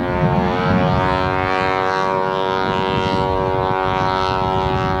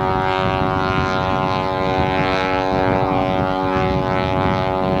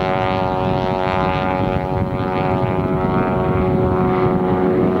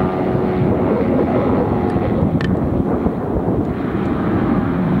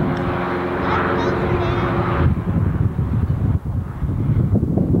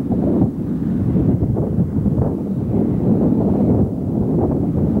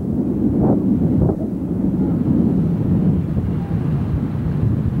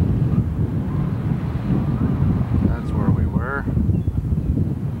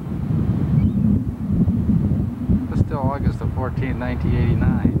 August the 14th,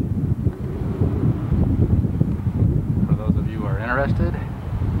 1989. For those of you who are interested.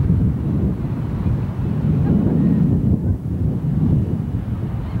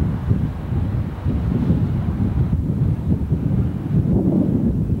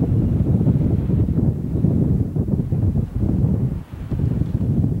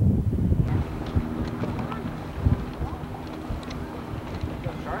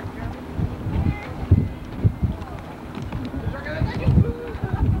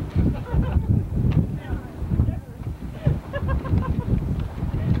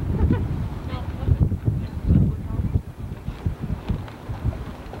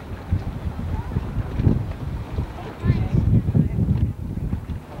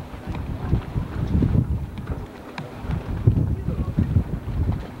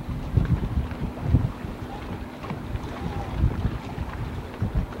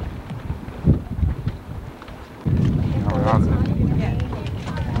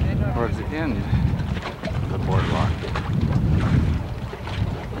 Towards the end of the boardwalk.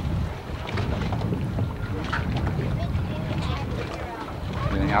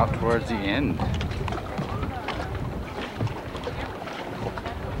 Getting out towards the end.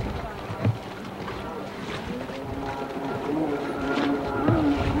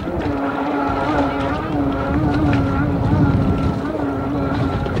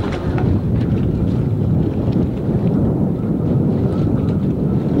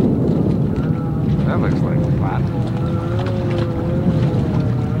 That looks like fun.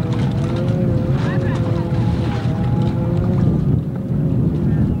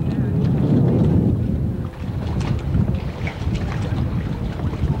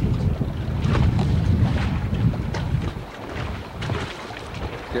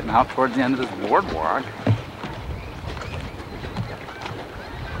 Getting out towards the end of this boardwalk.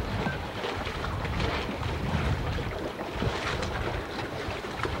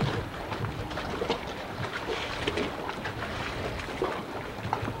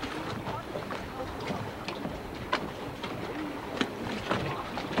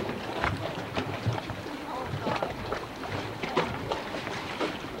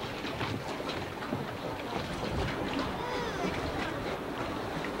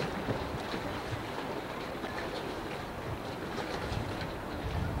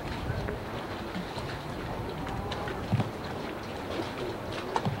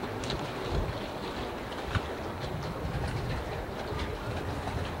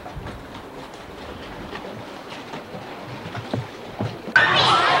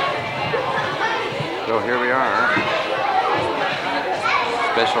 So here we are,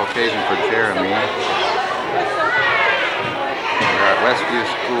 special occasion for Jeremy. We're at Westview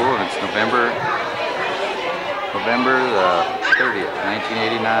School and it's November the 30th,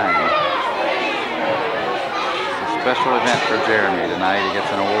 1989. It's a special event for Jeremy tonight. He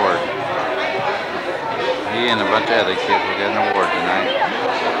gets an award. He and a bunch of other kids will get an award tonight.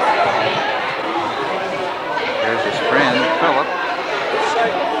 Here's his friend, Philip.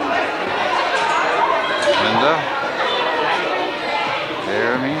 Linda,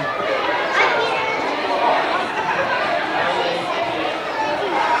 Jeremy,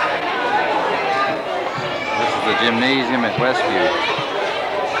 this is the gymnasium at Westview.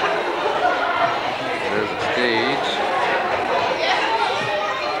 There's a stage.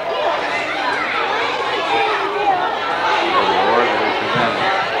 Where the awards will be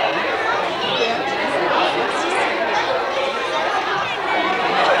presented.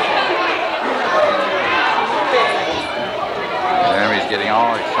 Getting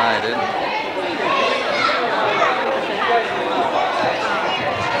all excited.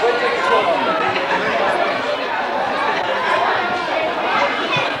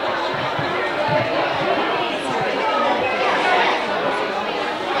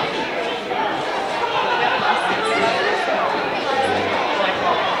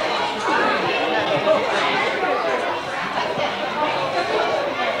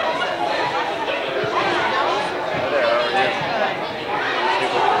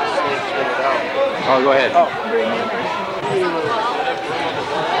 Oh, go ahead.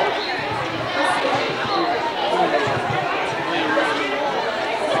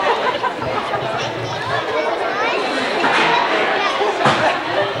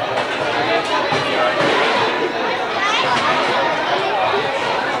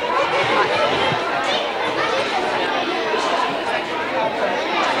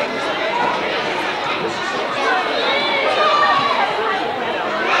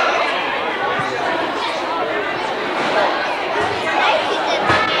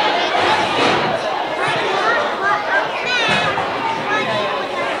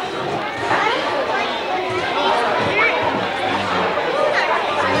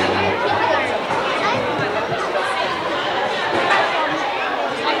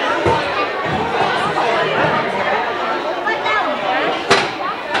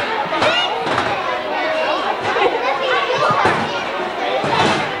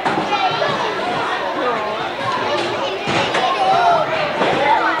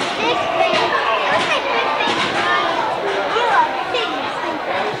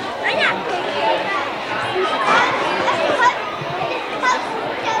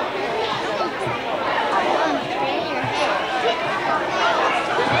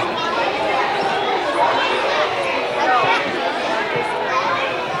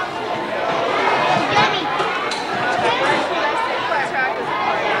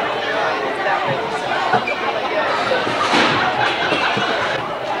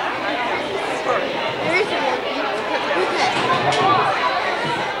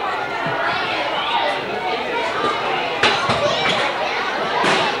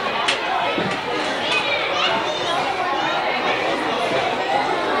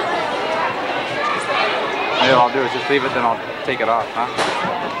 Maybe what I'll do is just leave it, then I'll take it off, huh?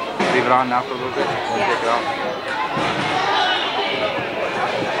 Leave it on now for a little bit, then take it off.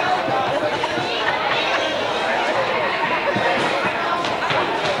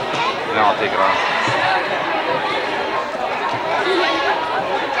 Then I'll take it off.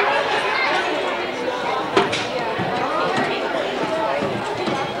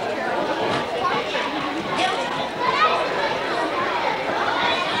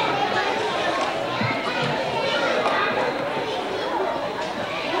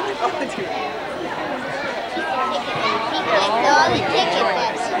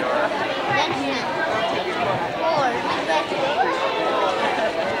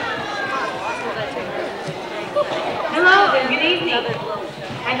 Hello and good evening.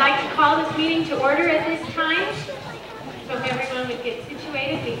 I'd like to call this meeting to order at this time. So if everyone would get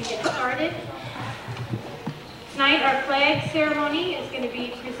situated, we can get started. Tonight our flag ceremony is going to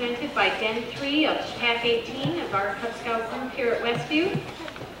be presented by Den 3 of Pack 18 of our Cub Scout group here at Westview.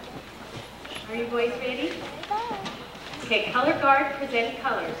 Are you boys ready? Okay, color guard, present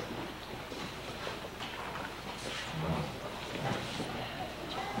colors.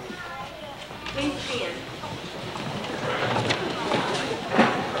 Please stand.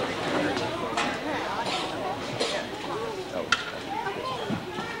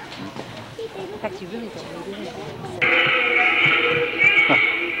 In fact, you really don't need it.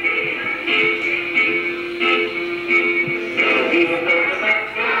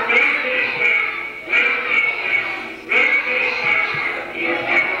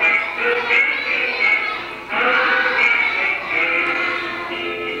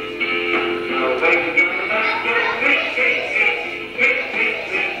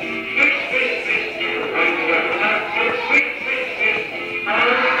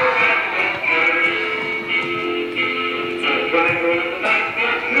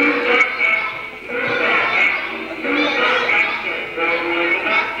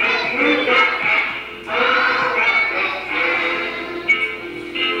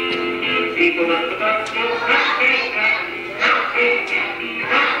 People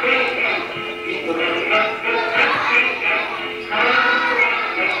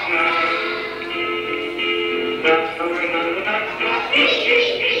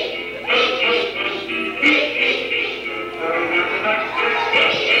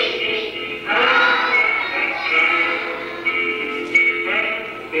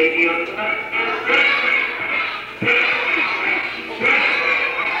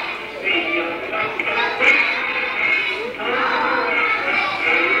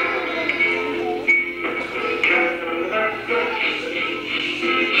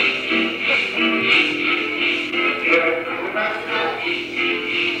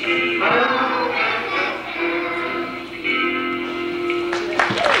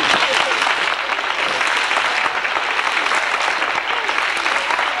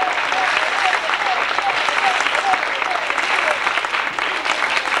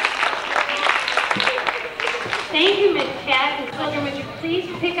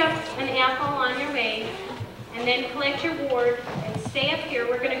pick up an apple on your way, and then collect your ward and stay up here.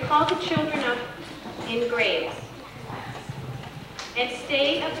 We're going to call the children up in graves. And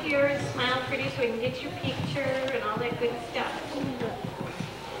stay up here and smile pretty so we can get your picture and all that good stuff.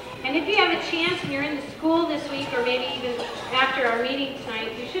 And if you have a chance and you're in the school this week, or maybe even after our meeting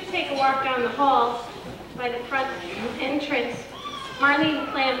tonight, you should take a walk down the hall by the front entrance.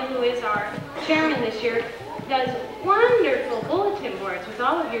 Marlene Clem, who is our chairman this year, does wonderful bulletin boards with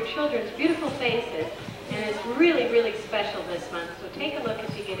all of your children's beautiful faces, and it's really, really special this month, so take a look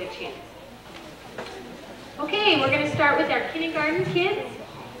if you get a chance. Okay, we're going to start with our kindergarten kids.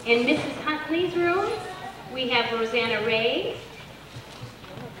 In Mrs. Huntley's room, we have Rosanna Ray,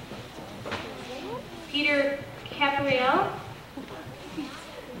 Peter Capriel,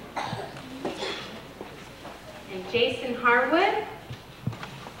 and Jason Harwood.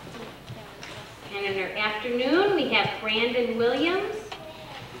 And in our afternoon, we have Brandon Williams,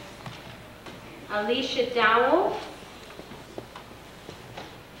 Alicia Dowell,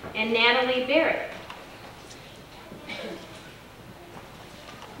 and Natalie Barrett.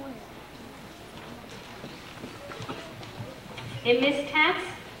 In Miss Tatt's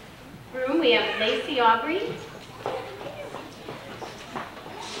room, we have Lacey Aubrey,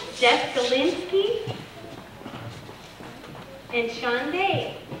 Jeff Galinsky, and Sean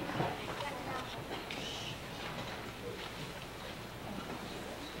Day.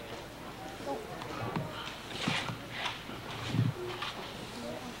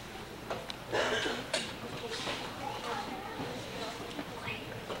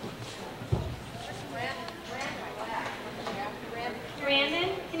 Brandon,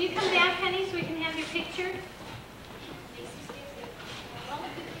 can you come back, honey, so we can have your picture?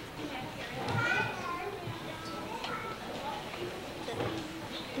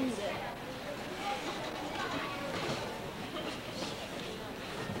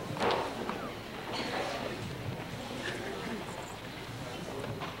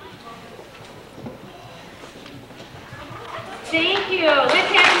 Thank you.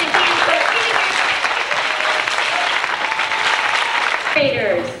 Let's have an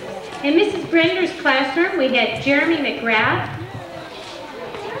graders. In Mrs. Brender's classroom, we had Jeremy McGrath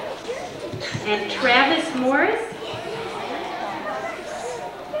and Travis Morris.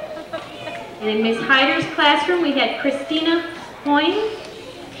 And in Miss Hyder's classroom, we had Christina Hoyne,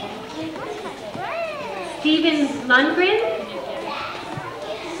 Stephen Lundgren,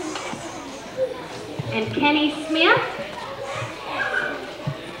 and Kenny Smith.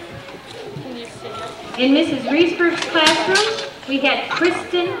 In Mrs. Reesberg's classroom, we had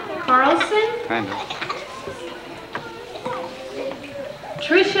Kristen Carlson,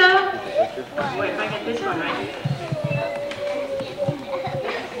 Trisha, boy, if I get this one right,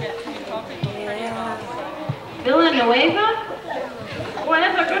 Villanueva, boy,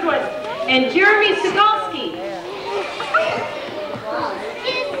 that's a good one, and Jeremy Sigalski.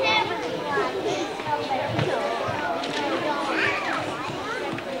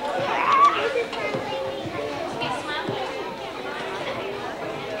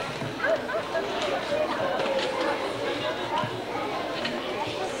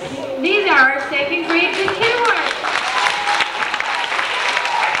 These are our second grade kindergarten.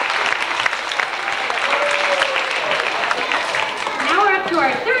 Now we're up to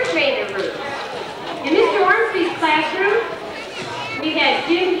our third grader group. In Mr. Ormsby's classroom, we had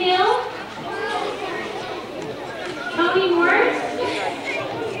Jim Hill, Tony Morris,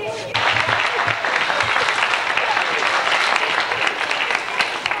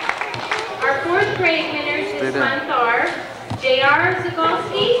 our fourth grade winners this month are J.R.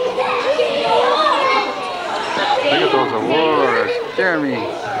 Zagolski. Look at those awards. Jeremy.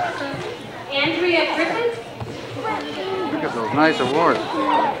 Andrea Griffith. Look at those nice awards.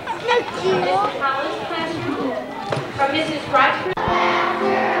 Mrs. Hollis' classroom. From Mrs. Rochford.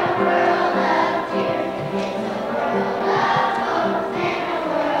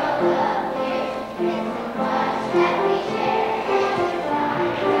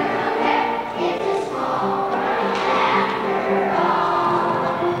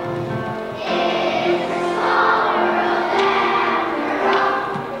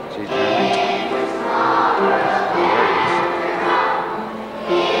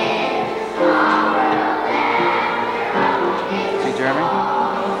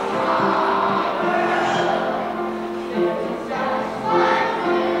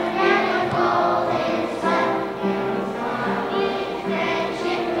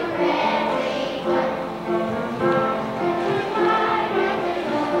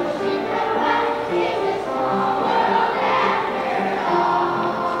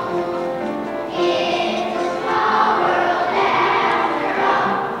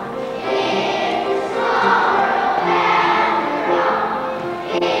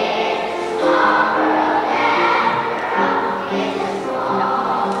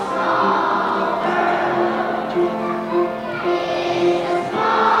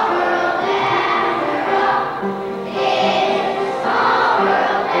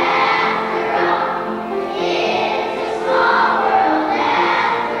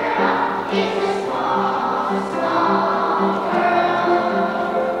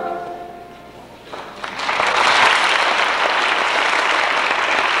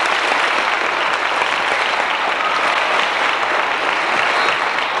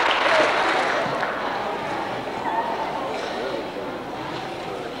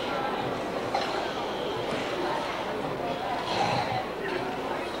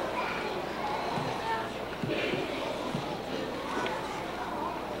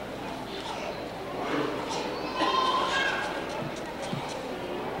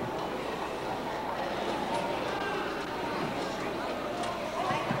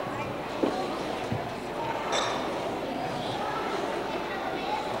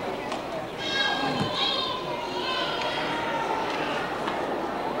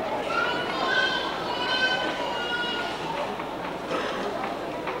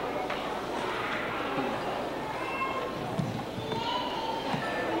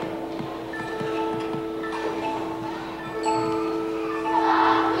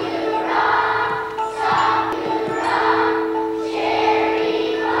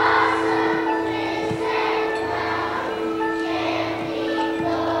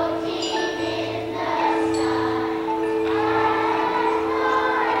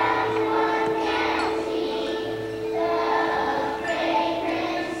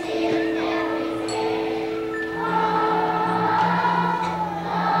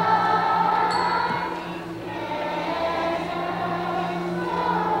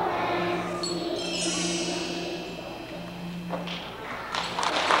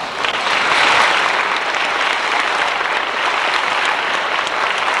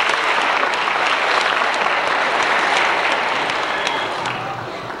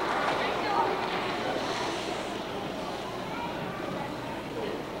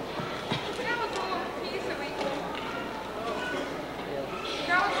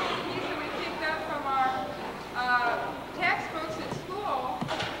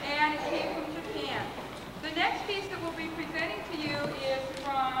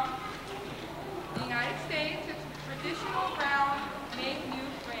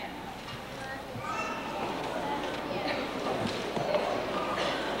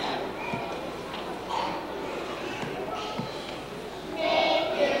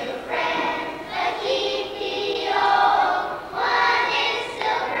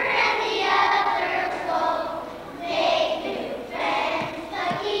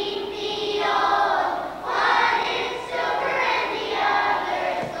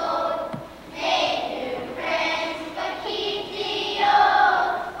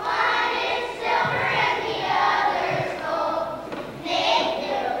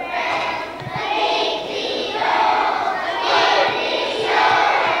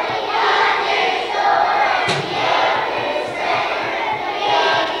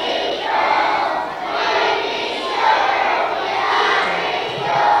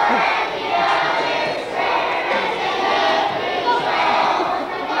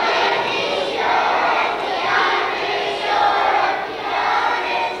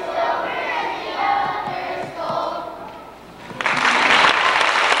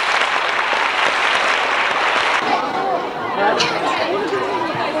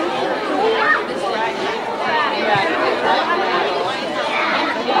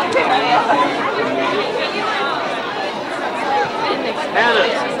 Hannah,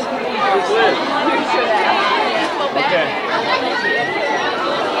 who's Liz? Okay.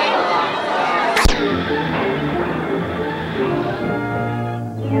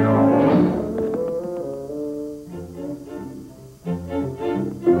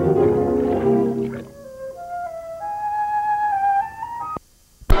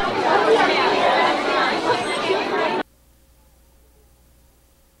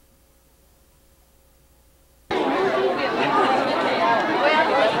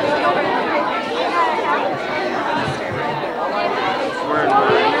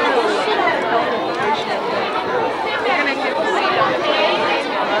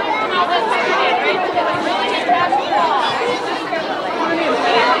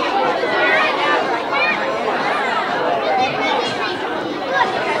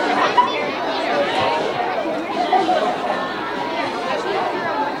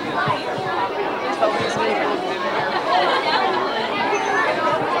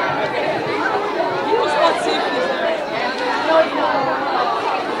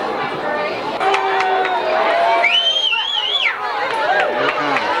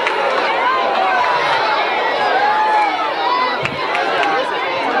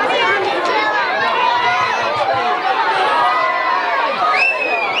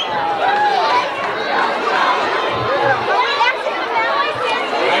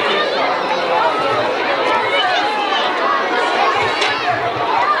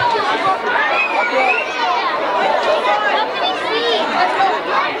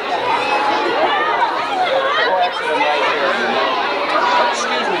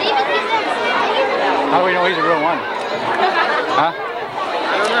 How do we know he's a real one? Huh?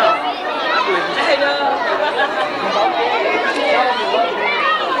 I don't know.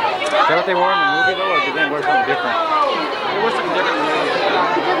 Is that what they wore in the movie though, or did they wear something different? They wore something different in the movie.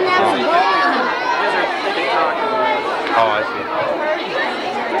 He doesn't have a bowl. Oh, I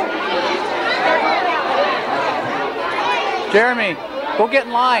see. Jeremy, go get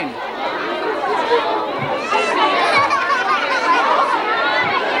in line.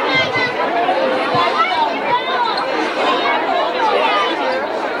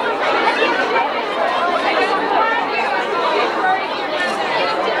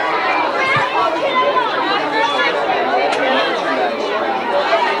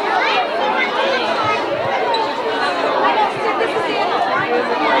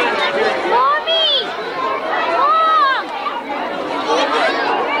 Mommy! Mom!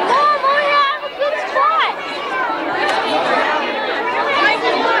 Mom, we have a good spot!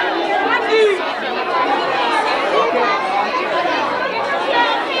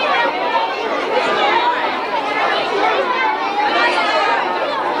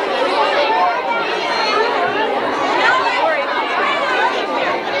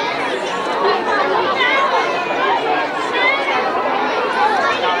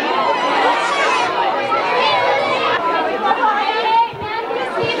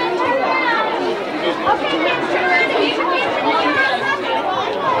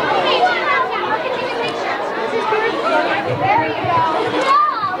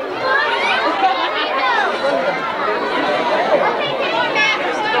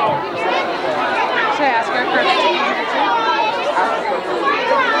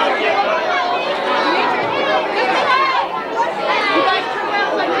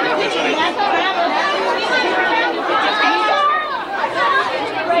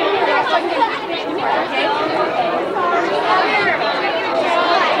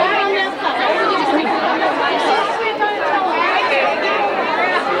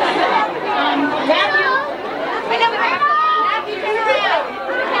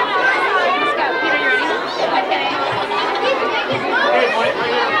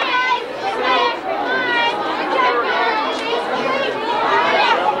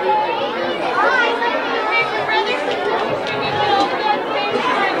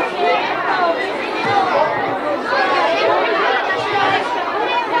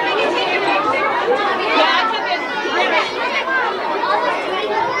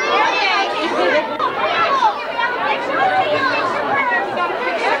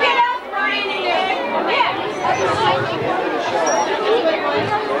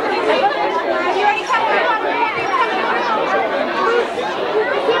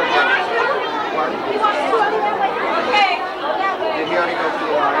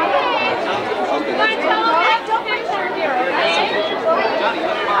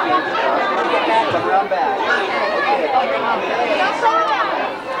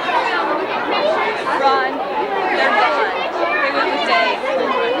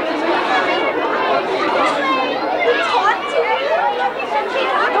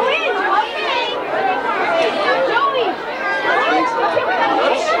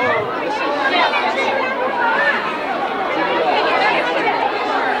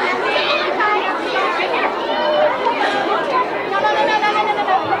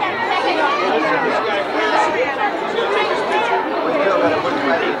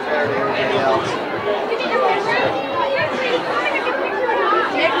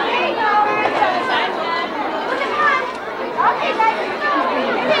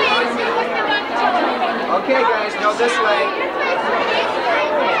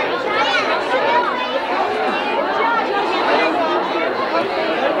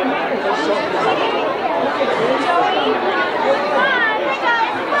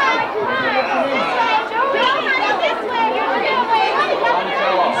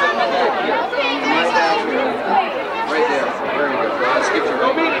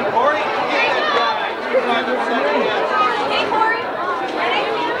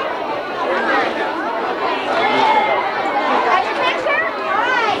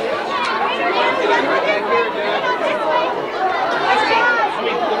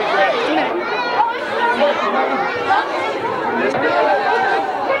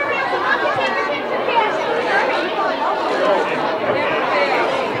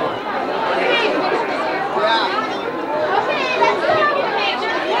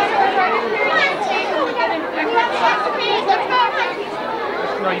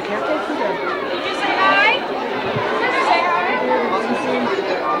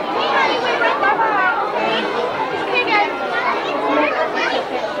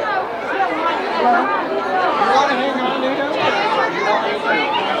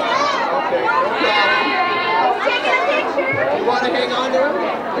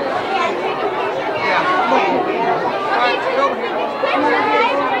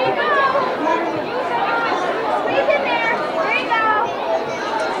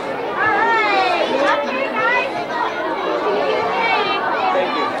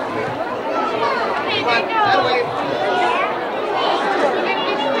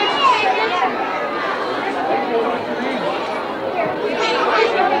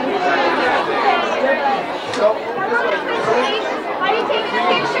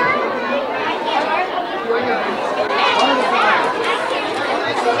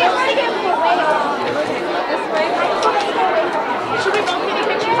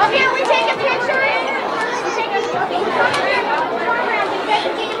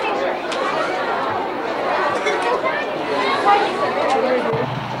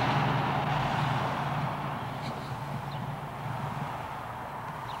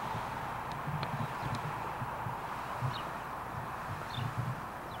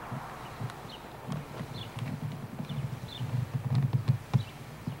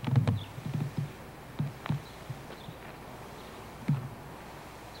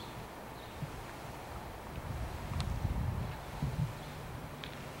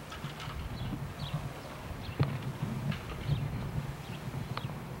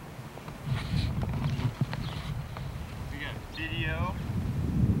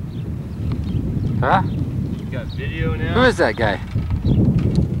 Huh? You got video now? Who is that guy?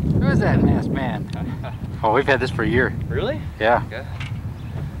 Who is that masked man? Oh, we've had this for a year. Really? Yeah. Okay.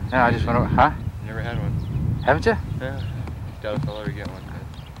 Yeah, I just went over. Huh? Never had one. Haven't you? Yeah. Doubt if I'll ever get one.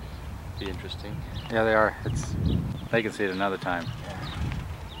 Be interesting. Yeah, they are. They can see it another time.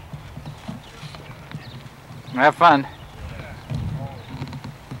 Have fun.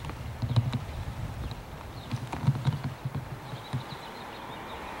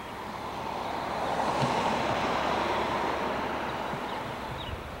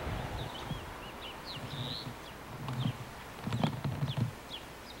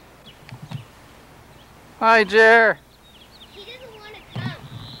 Hi, Jer. He doesn't want to come.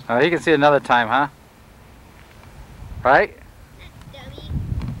 Oh, he can see it another time, huh? Right? Dummy.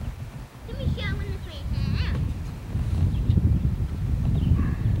 Let me show him the place.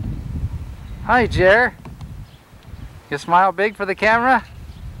 Hi, Jer. You smile big for the camera?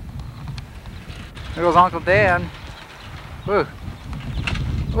 There goes Uncle Dan. Woo.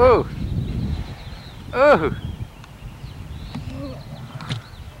 Woo. Ooh.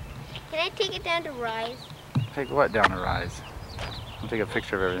 Can I take it down to Rise? Take what down to Rise? I'll take a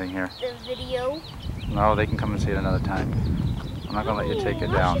picture of everything here. The video? No, they can come and see it another time. I'm not gonna let you take it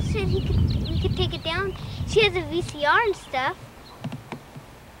down. Marsha said we could take it down. She has a VCR and stuff.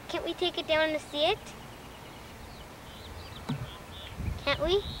 Can't we take it down to see it? Can't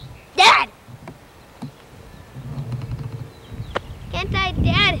we? Dad! Can't I,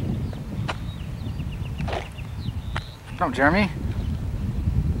 Dad? No, Jeremy.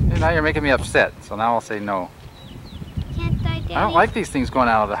 Now you're making me upset, so now I'll say no. Can't I, Dad? I don't like these things going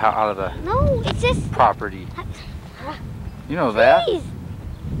out of the No, it's just property. You know that. Please.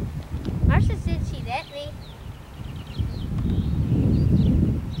 Marsha said she'd let me.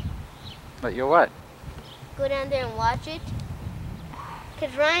 But you what? Go down there and watch it.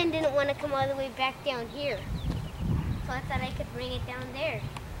 Because Ryan didn't want to come all the way back down here. So I thought I could bring it down there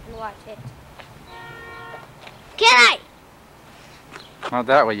and watch it. Can I? Not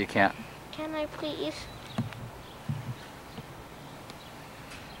that way you can't. Can I please?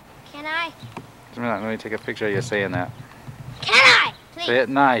 Can I? Let me take a picture of you saying that. Can I? Please. Say it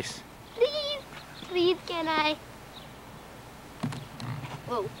nice. Please. Please, can I?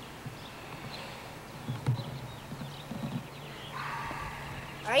 Whoa.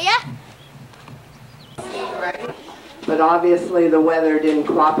 Are ya? But obviously the weather didn't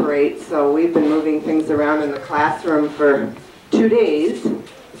cooperate, so we've been moving things around in the classroom for 2 days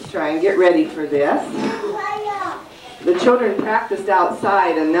to try and get ready for this. The children practiced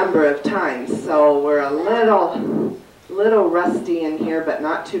outside a number of times, so we're a little rusty in here, but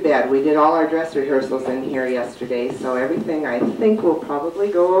not too bad. We did all our dress rehearsals in here yesterday, so everything I think will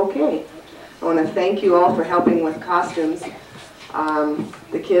probably go okay. I want to thank you all for helping with costumes.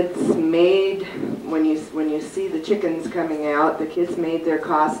 The kids made, when you see the chickens coming out, the kids made their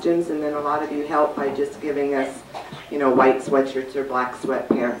costumes, and then a lot of you helped by just giving us, you know, white sweatshirts or black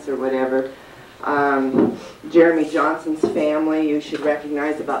sweatpants or whatever. Jeremy Johnson's family, you should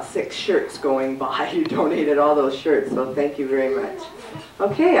recognize about 6 shirts going by. You donated all those shirts, so thank you very much.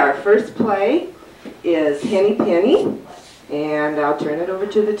 Okay, our first play is Henny Penny, and I'll turn it over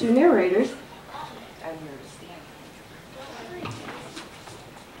to the 2 narrators.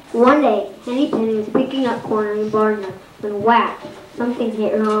 One day, Henny Penny was picking up corn in the barnyard when whack, something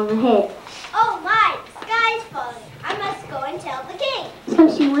hit her on the head. Oh my, the sky's falling. I must go and tell the king. So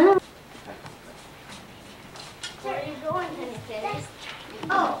she went. Where are you going, Henny Penny?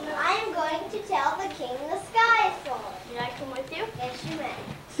 Oh, I am going to tell the king the sky is falling. Did I come with you? Yes, you may.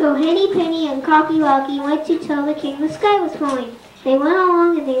 So Henny Penny and Cocky Locky went to tell the king the sky was falling. They went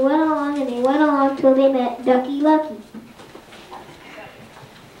along and they went along and they went along till they met Ducky Lucky.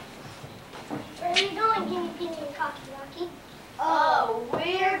 Where are you going, Henny Penny and Cocky Locky? Oh,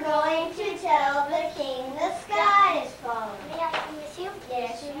 we're going to tell the king the sky is falling. May I come with you?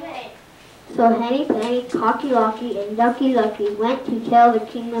 Yes, you may. So Henny Penny, Cocky Locky, and Ducky Lucky went to tell the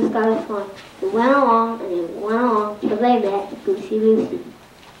king the sky was falling. They went along and they went along till they met Goosey Lucy.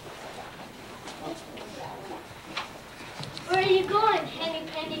 Where are you going, Henny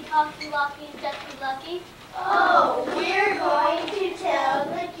Penny, Cocky Locky, and Ducky Lucky? Oh, we're going to tell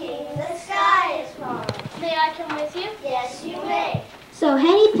the king the sky is falling. May I come with you? Yes, you may. So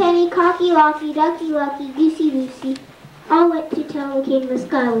Henny Penny, Cocky Locky, Ducky Lucky, Goosey Lucy all went to tell the king the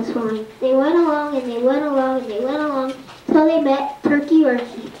sky was falling. They went along and they went along and they went along till they met Turkey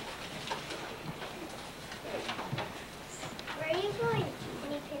Lurkey. Where are you going,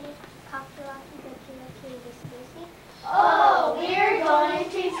 Henny Penny, Cocky Locky, Ducky Lucky, and Goosey Lucy? Oh, we're going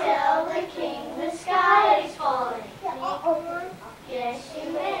to tell the king the sky is falling. May I come along? Yes,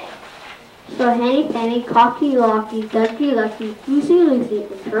 you may. So Henny Penny, Cocky Locky, Ducky Lucky, Goosey Lucy,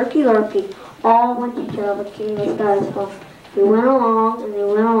 and Turkey Lurkey all went to tell the king the sky was falling. They went along, and they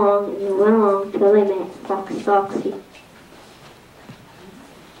went along, and they went along, till they met Foxy Foxy.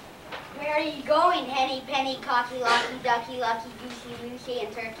 Where are you going, Henny Penny, Cocky Locky, Ducky Lucky, Goosey Lucy,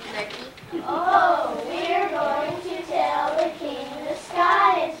 and Turkey Lurkey? Oh, we're going to tell the king the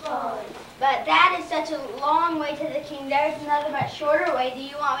sky is falling. But that is such a long way to the king. There's another much shorter way. Do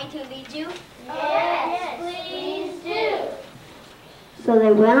you want me to lead you? Yes, please do. So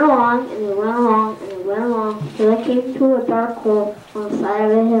they went along, and they went along, and they went along, till they came to a dark hole on the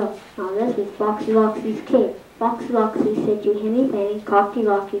side of a hill. Now this is Foxy Loxy's cave. Foxy Loxy said to Henny Penny, Cocky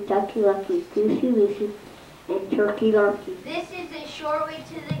Locky, Ducky Lucky, Goosey Lucy, and Turkey Lurkey. This is the short way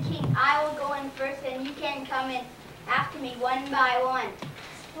to the king. I will go in first, and you can come in after me one by one.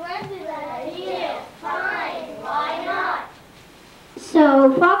 Splendid idea. Fine. Why not?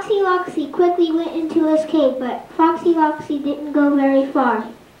 So Foxy Loxy quickly went into his cave, but Foxy Loxy didn't go very far.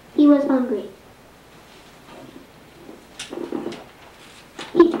 He was hungry.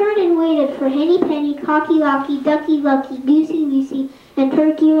 He turned and waited for Henny Penny, Cocky Locky, Ducky Lucky, Goosey Lucy, and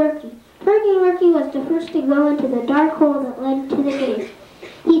Turkey Lurkey. Turkey Lurkey was the first to go into the dark hole that led to the cave.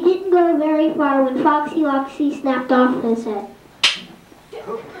 He didn't go very far when Foxy Loxy snapped off his head.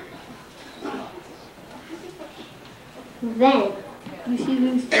 Then, Goosey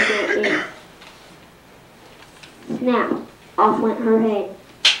Lucy went in. Snap, off went her head.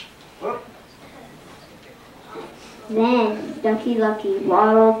 Then, Ducky Lucky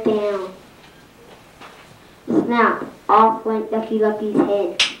waddled down. Snap, off went Ducky Lucky's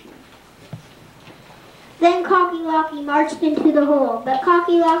head. Then Cocky Locky marched into the hole, but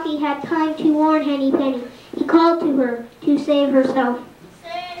Cocky Locky had time to warn Henny Penny. He called to her to save herself.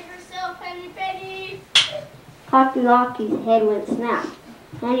 Save yourself, Henny Penny! Cocky Locky's head went snap.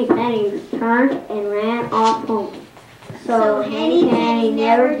 Henny Penny turned and ran off home. So Henny Penny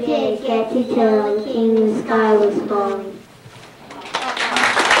never did get to tell the king the sky was falling.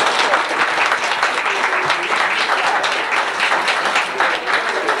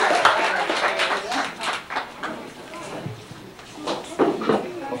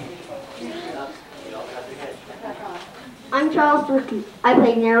 I'm Charles Durkee. I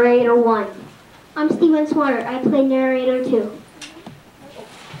play narrator 1. I'm Stephen Swanner. I play narrator 2.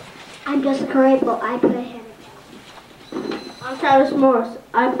 I'm Jessica Rapel. I play Hannah. I'm Travis Morris.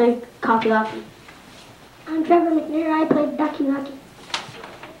 I play Cocky Locky. I'm Trevor McNair. I play Ducky Lucky.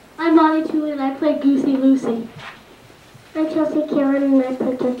 I'm Bonnie Tooley and I play Goosey Lucy. I'm Chelsea Karen and I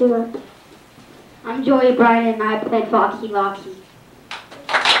play Turkey Lucky. I'm Joey Bryan and I play Foxy Locky.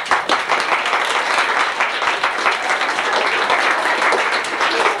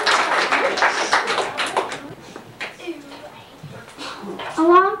 A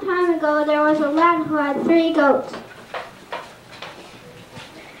long time ago, there was a lad who had 3 goats.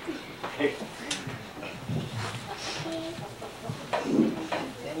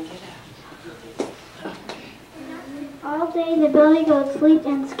 All day, the billy goat slept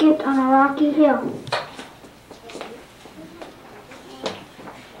and skipped on a rocky hill.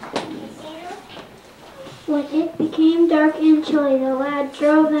 When it became dark and chilly, the lad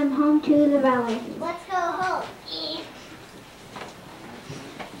drove them home to the valley. Let's go home.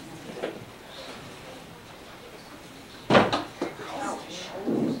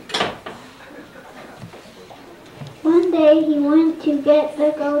 One day he went to get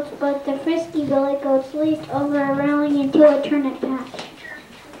the goats, but the frisky billy goats leaped over a railing into a turnip patch.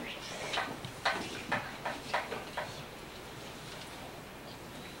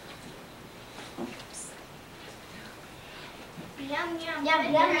 Yum, yum,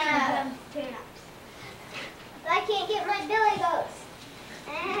 yum, yum, yum. Turnips. I can't get my billy goats.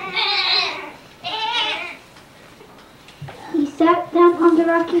 He sat down on the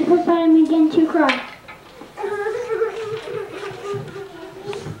rocky hillside and began to cry.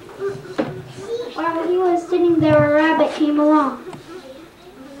 While he was sitting there, a rabbit came along.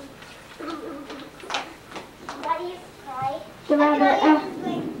 Why do you cry? The rabbit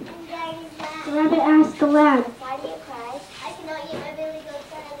asked the lad. Why do you cry? I cannot get my billy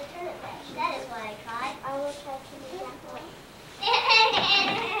goats out of the turnip patch. That is why I cry. I will try to do that.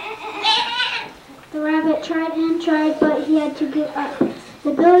 The rabbit tried and tried, but he had to give up.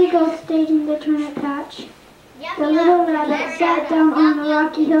 The billy goat stayed in the turnip patch. The little rabbit sat down on the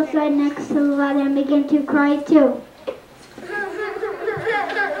rocky hillside next to the lad and began to cry too.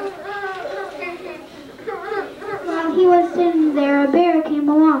 While he was sitting there, a bear came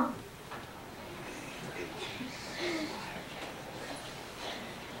along.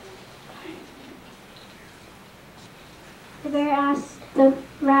 The bear asked the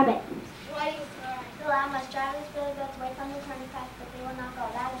rabbit, Why do you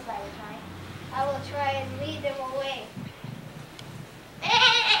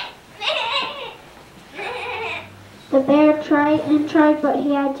The bear tried and tried, but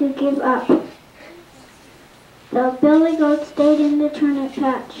he had to give up. The billy goat stayed in the turnip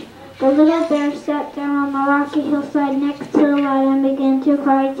patch. The little bear sat down on the rocky hillside next to the lad and began to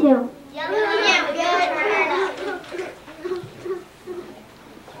cry too.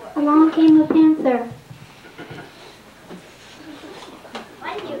 Along came a panther.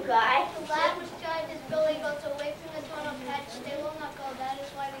 Why do you cry? The lad was trying his billy goats away from the tunnel patch. They will not go. That is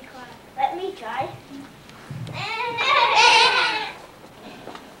why we cry. Let me try.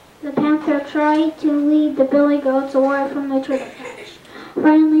 The panther tried to lead the billy goats away from the turnip patch.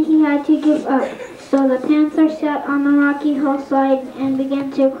 Finally, he had to give up. So the panther sat on the rocky hillside and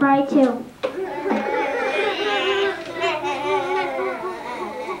began to cry too.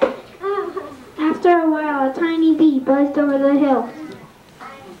 After a while, a tiny bee buzzed over the hill.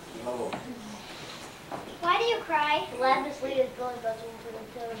 Why do you cry? The lad must lead his billy goats into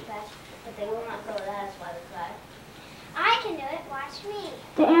the tunnel patch, but they will not go. That is why we cry. I can do it. Watch me.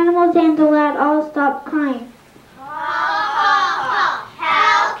 The animals and the lad all stopped crying. How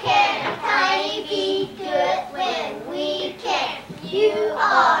can a tiny bee do it when we can't? You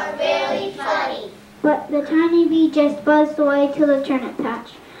are really funny. But the tiny bee just buzzed away to the turnip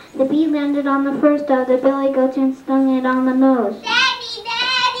patch. The bee landed on the first of the billy goats and stung it on the nose. Daddy,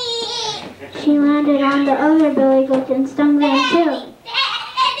 Daddy! She landed on the other billy goat and stung them too.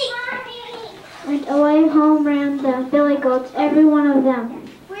 And away home ran the billy goats, every one of them.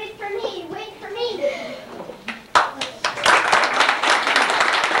 Wait for me, wait for me.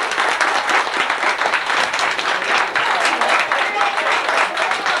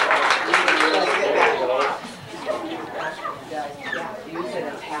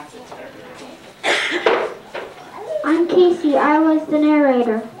 I'm Casey, I was the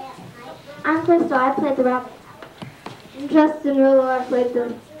narrator. I'm Crystal, I played the rabbit. I'm Justin Rullo, I played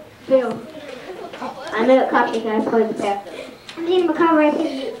the bill. I'm Eric Kopnick, I played the panther. I'm Dean McCover, I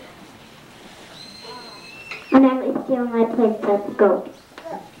played the... I'm Natalie Steele, and I played the goat.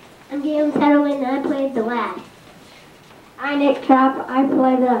 I'm Galen Satterley, and I played the lad. I'm Nick Trapp, I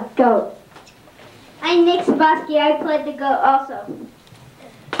played the goat. I'm Nick Sabaski, I played the goat also.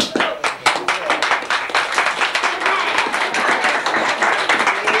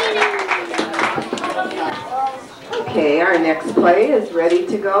 Okay, our next play is ready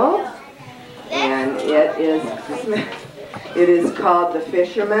to go. And it is called The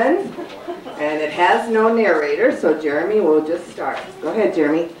Fisherman, and it has no narrator, so Jeremy will just start. Go ahead,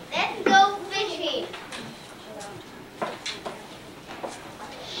 Jeremy. Let's go fishing.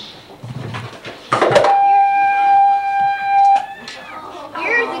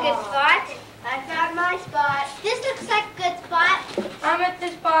 Here's a good spot. I found my spot. This looks like a good spot. I'm at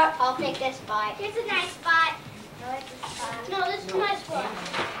this spot. I'll take this spot. Here's a nice spot. I like this spot. No, this is my spot.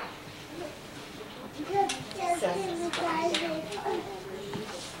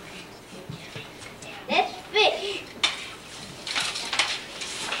 Let's fish.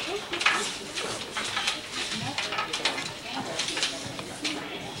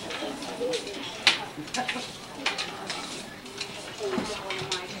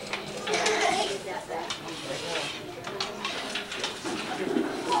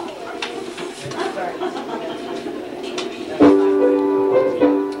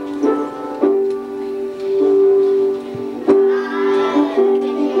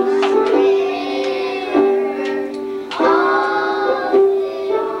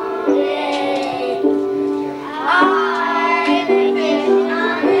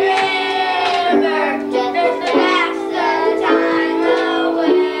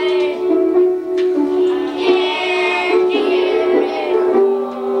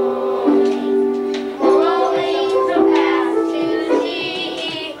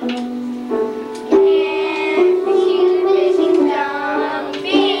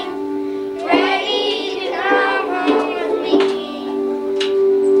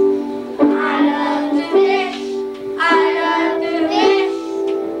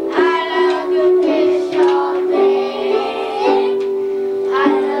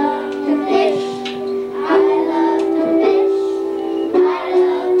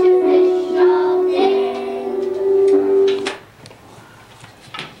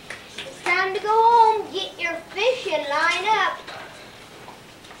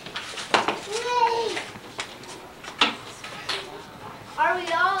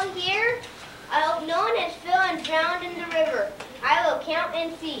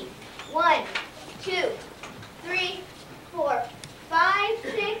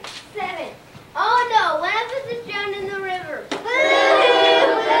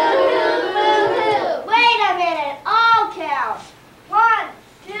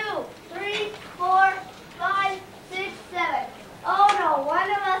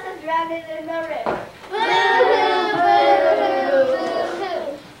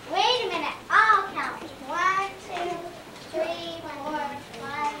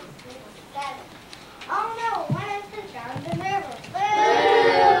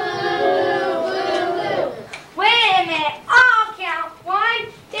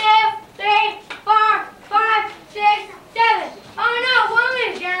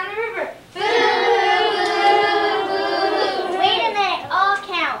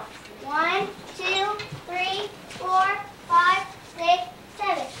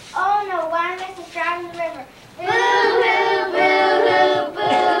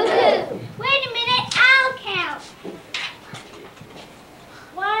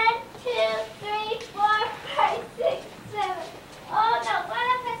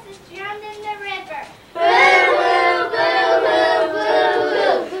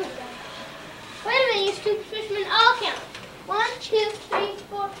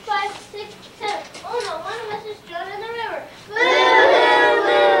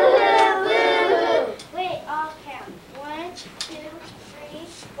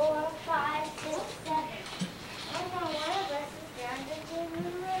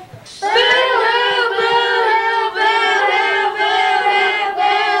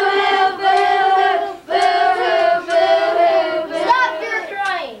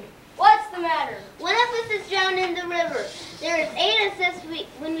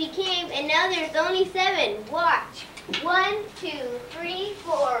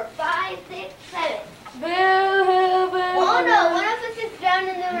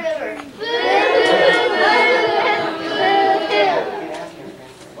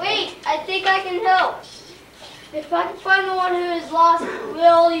 If I can find the one who is lost,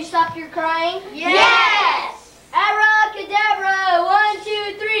 will you stop your crying? Yes! Abracadabra! 1,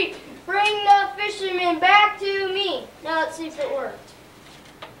 2, 3. Bring the fisherman back to me. Now let's see if it worked.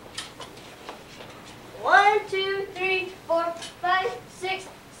 1, 2, 3, 4, 5, 6,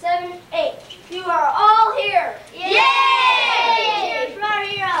 7, 8. You are all here. Yay! Cheers for our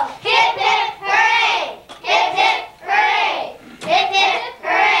hero. Hip hip hooray! Hip hip hooray! Hip hip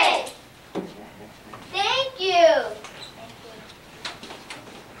hooray! Thank you.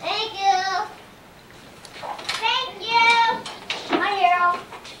 Thank you. Thank you. My hero.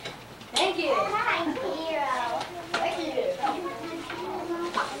 Thank you. My hero. Thank you.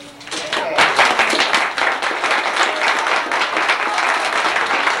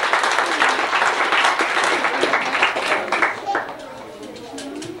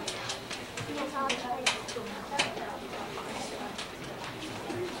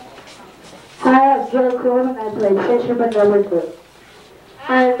 Hi, I'm Joe Coleman. I played Fisherman number 2.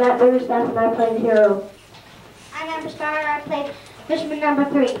 I'm Matt Biggerstaff and I played Hero. I'm Amber Starr. I played Fisherman number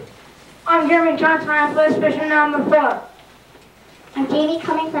 3. I'm Jeremy Johnson. I played Fisherman number 4. I'm Jamie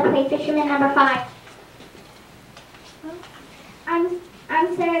Cummings. I played Fisherman number 5.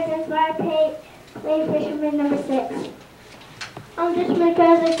 I'm Sarah Dinsmore. I played Fisherman number 6. I'm Jess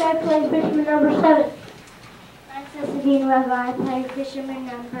McIsaac. I played Fisherman number 7. I'm Cecily Leva. I played Fisherman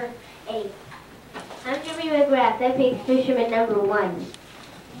number 8. I'm Jimmy McGrath. I played Fisherman number 1.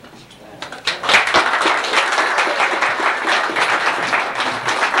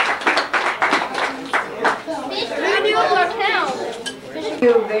 Thank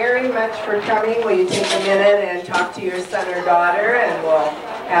you very much for coming. Will you take a minute and talk to your son or daughter, and we'll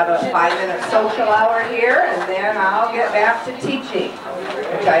have a 5-minute social hour here, and then I'll get back to teaching,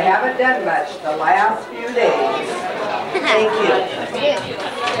 which I haven't done much the last few days. Thank you.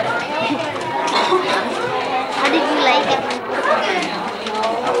 How did you like it?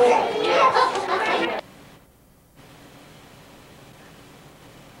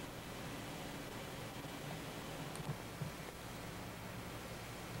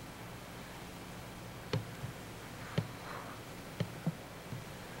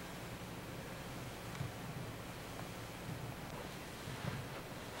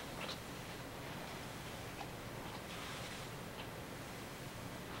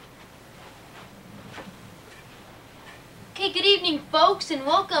 Okay, good evening, folks, and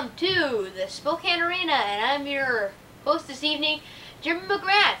welcome to the Spokane Arena, and I'm your host this evening, Jim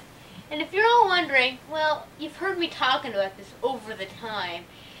McGrath. And if you're all wondering, well, you've heard me talking about this over the time,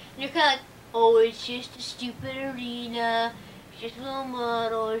 and you're kind of like, oh, it's just a stupid arena, it's just a little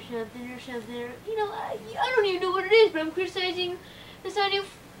model or something, or, you know, I don't even know what it is, but I'm criticizing this idea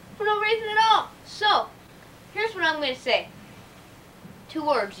for no reason at all. So, here's what I'm going to say. 2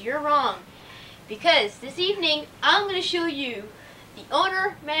 words, you're wrong. Because this evening, I'm going to show you the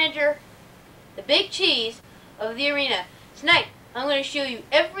owner, manager, the big cheese of the arena. Tonight, I'm going to show you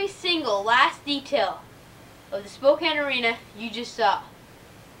every single last detail of the Spokane Arena you just saw.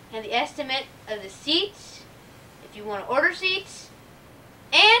 And the estimate of the seats, if you want to order seats,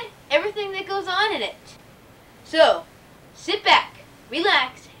 and everything that goes on in it. So, sit back,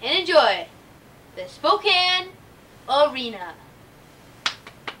 relax, and enjoy the Spokane Arena.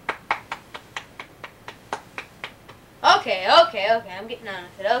 Okay, I'm getting on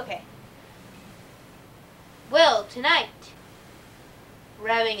with it, okay. Well, tonight, we're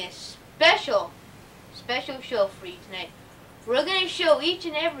having a special show for you tonight. We're going to show each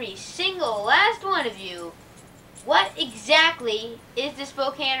and every single last one of you what exactly is the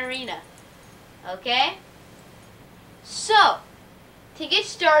Spokane Arena, okay? So, to get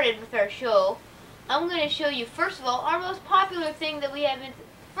started with our show, I'm going to show you, first of all, our most popular thing that we have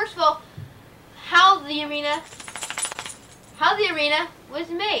first of all, how the arena was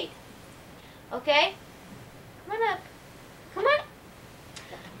made. Okay? Come on up. Come on.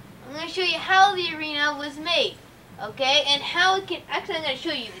 I'm going to show you how the arena was made. Okay? And how it can... Actually, I'm going to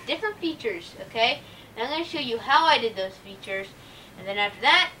show you the different features. Okay? And I'm going to show you how I did those features. And then after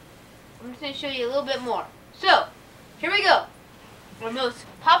that, I'm just going to show you a little bit more. So, here we go. Our most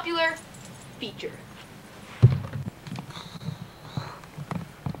popular feature.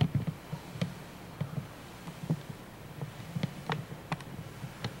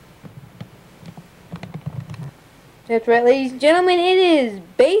 That's right, ladies and gentlemen, it is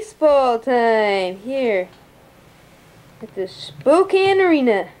baseball time here at the Spokane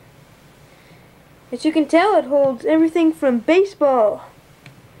Arena. As you can tell, it holds everything from baseball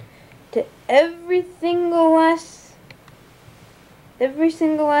to every single last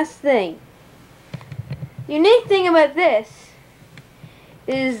thing. The unique thing about this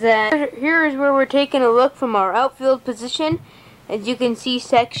is that here is where we're taking a look from our outfield position. As you can see,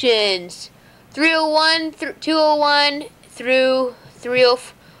 sections 301, 201 through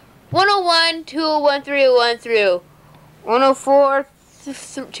 304, 101, 201, 301 through 104,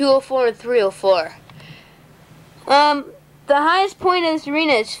 204, and 304. The highest point of this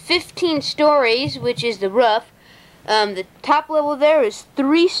arena is 15 stories, which is the roof. The top level there is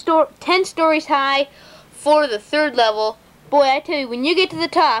 10 stories high for the third level. Boy, I tell you, when you get to the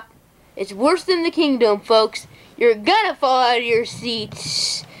top, it's worse than the kingdom, folks. You're gonna fall out of your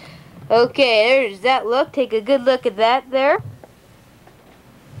seats. Okay, there's that look. Take a good look at that there.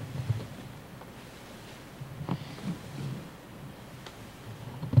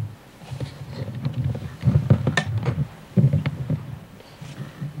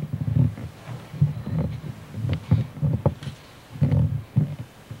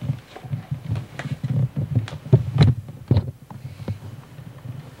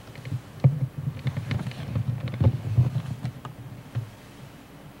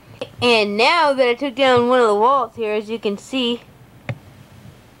 And now that I took down one of the walls here, as you can see,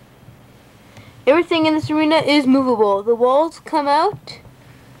 everything in this arena is movable. The walls come out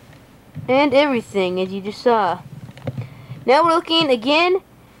and everything, as you just saw. Now we're looking again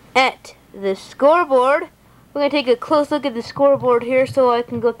at the scoreboard. We're going to take a close look at the scoreboard here so I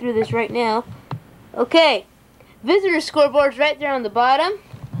can go through this right now. Okay, visitor scoreboard's right there on the bottom.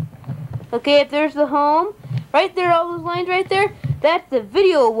 Okay, if there's the home, right there, all those lines right there, that's the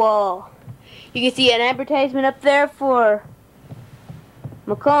video wall. You can see an advertisement up there for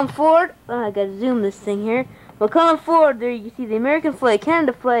McCollum Ford. Oh, I gotta zoom this thing here. McCollum Ford, there you can see the American flag,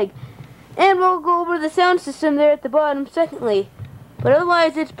 Canada flag. And we'll go over the sound system there at the bottom secondly. But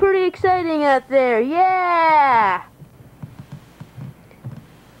otherwise, it's pretty exciting out there. Yeah!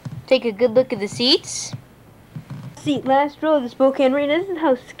 Take a good look at the seats. Seat last row of the Spokane Arena. This is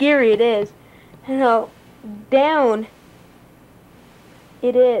how scary it is. And how down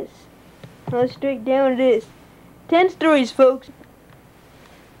it is. How straight down it is. 10 stories, folks.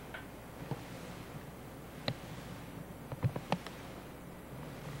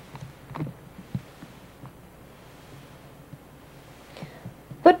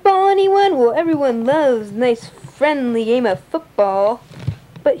 Football, anyone? Well, everyone loves a nice friendly game of football.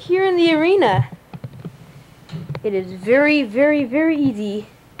 But here in the arena, it is very, very, very easy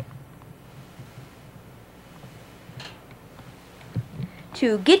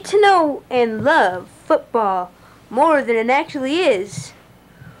to get to know and love football more than it actually is.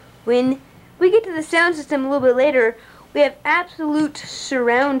 When we get to the sound system a little bit later, we have absolute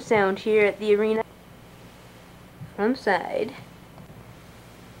surround sound here at the arena. From side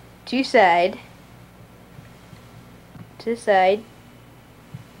to side to side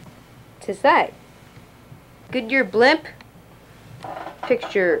to side. Goodyear blimp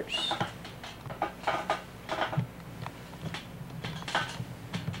pictures.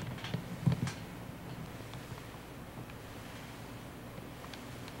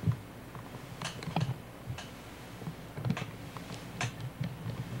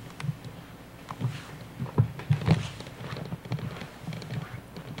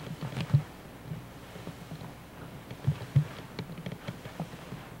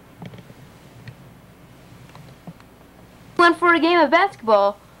 For a game of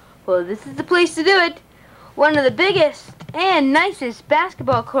basketball, well, this is the place to do it. One of the biggest and nicest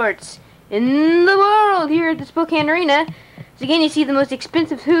basketball courts in the world here at the Spokane Arena. So again, you see the most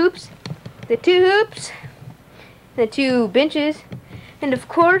expensive hoops, the 2 hoops, the 2 benches, and of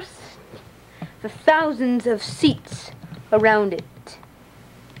course, the thousands of seats around it.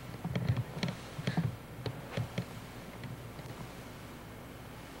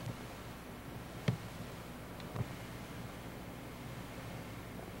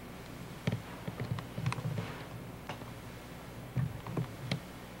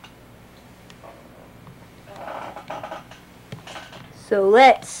 So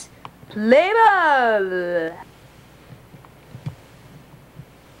let's play ball!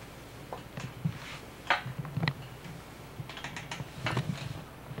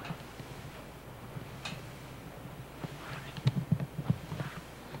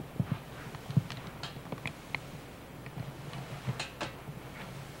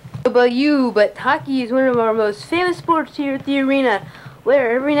 About you, but hockey is one of our most famous sports here at the arena,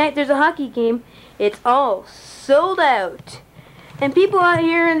 where every night there's a hockey game, it's all sold out. And people out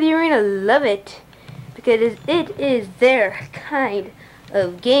here in the arena love it because it is their kind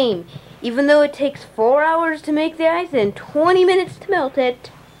of game. Even though it takes 4 hours to make the ice and 20 minutes to melt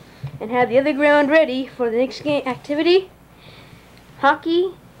it and have the other ground ready for the next game activity,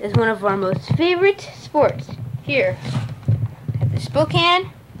 hockey is one of our most favorite sports here at the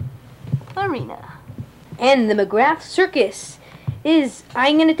Spokane Arena. And the McGrath Circus is,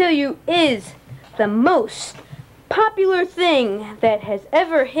 I'm going to tell you, is the most popular thing that has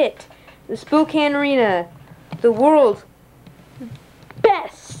ever hit the Spokane Arena. The world's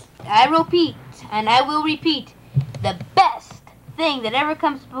best, I repeat, and I will repeat, the best thing that ever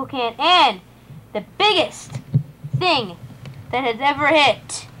comes to Spokane, and the biggest thing that has ever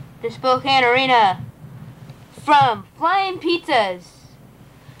hit the Spokane Arena. From flying pizzas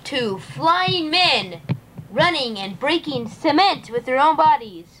to flying men running and breaking cement with their own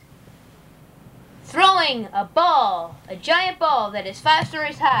bodies, throwing a ball, a giant ball that is 5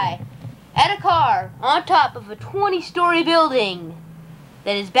 stories high, at a car on top of a 20-story building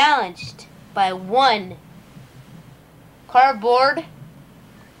that is balanced by one cardboard,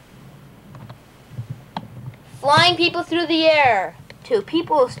 flying people through the air to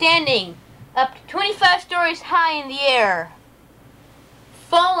people standing up to 25 stories high in the air,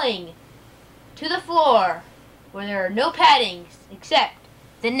 falling to the floor where there are no paddings except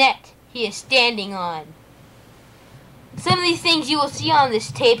the net he is standing on. Some of these things you will see on this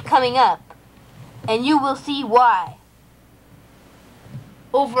tape coming up, and you will see why.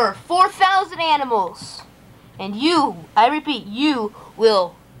 Over 4,000 animals, and you, I repeat, you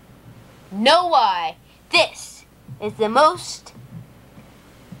will know why this is the most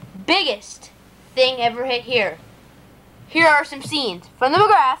biggest thing ever hit here. Here are some scenes from the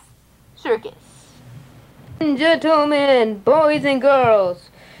McGrath Circus. Gentlemen, boys and girls,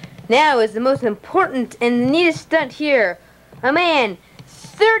 now is the most important and neatest stunt here. A man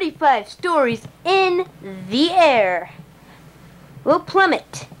 35 stories in the air will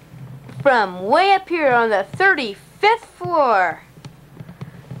plummet from way up here on the 35th floor.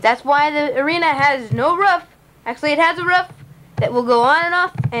 That's why the arena has no roof. Actually, it has a roof that will go on and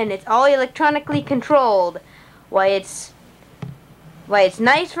off, and it's all electronically controlled. Why it's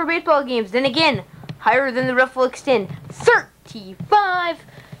nice for baseball games. Then again, higher than the roof will extend. 35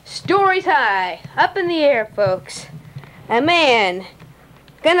 stories high, up in the air, folks. A man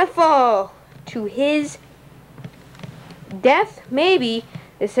gonna fall to his death, maybe.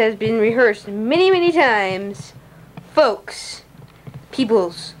 This has been rehearsed many, many times. Folks,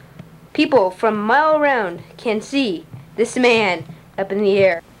 people from a mile around can see this man up in the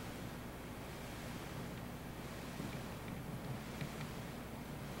air.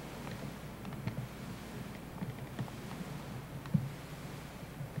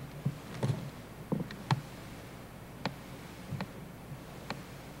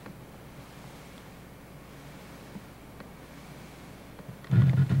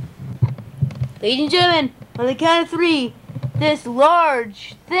 Ladies and gentlemen, on the count of 3, this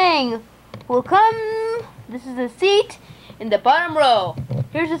large thing will come. This is a seat in the bottom row.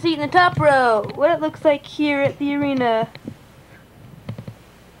 Here's a seat in the top row. What it looks like here at the arena.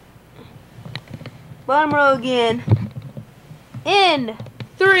 Bottom row again. In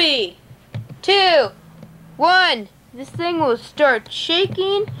 3, 2, 1. This thing will start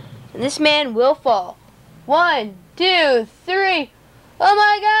shaking, and this man will fall. 1, 2, 3. Oh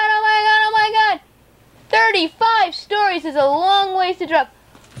my God, oh my God, oh my God! 35 stories is a long ways to drop.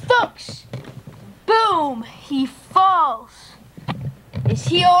 Folks, boom, he falls. Is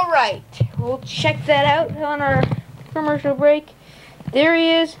he all right? We'll check that out on our commercial break. There he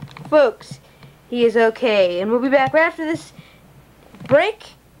is, folks. He is okay, and we'll be back right after this break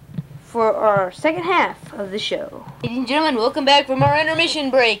for our second half of the show. Ladies and gentlemen, welcome back from our intermission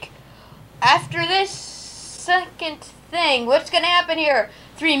break. After this second thing, what's gonna happen here?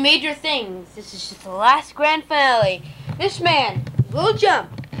 3 major things. This is just the last grand finale. This man will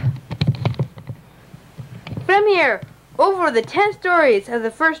jump from here over the 10 stories of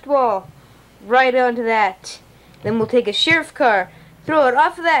the first wall right onto that. Then we'll take a sheriff's car, throw it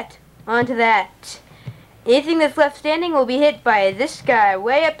off of that onto that. Anything that's left standing will be hit by this guy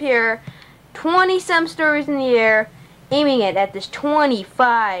way up here, 20-some stories in the air, aiming it at this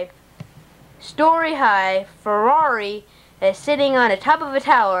 25-story high Ferrari that's sitting on the top of a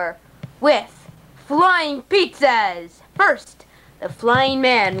tower with flying pizzas. First, the flying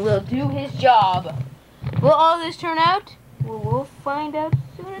man will do his job. Will all this turn out? Well, we'll find out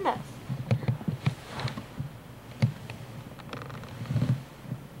soon enough.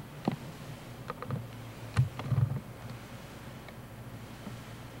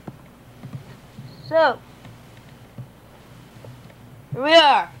 So, here we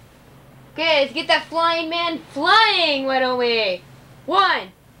are. Okay, let's get that flying man flying, why don't we?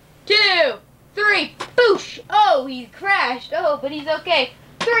 1, 2, 3, boosh! Oh, he crashed. Oh, but he's okay.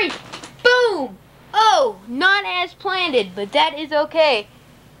 3, boom! Oh, not as planned, but that is okay.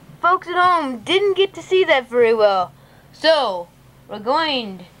 Folks at home didn't get to see that very well. So, we're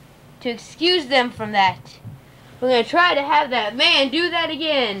going to excuse them from that. We're going to try to have that man do that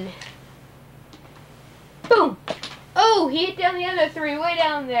again. Boom! Oh, he hit down the other three way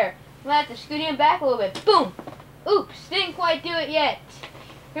down there. I'm going to have to scoot him back a little bit. Boom! Oops, didn't quite do it yet.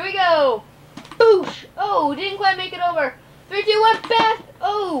 Here we go. Boosh! Oh, didn't quite make it over. 3, 2, 1, fast!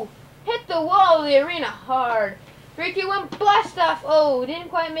 Oh, hit the wall of the arena hard. 3, 2, 1, blast off! Oh, didn't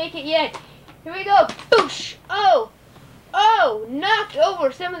quite make it yet. Here we go. Boosh! Oh! Oh! Knocked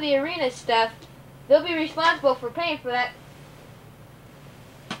over some of the arena stuff. They'll be responsible for paying for that.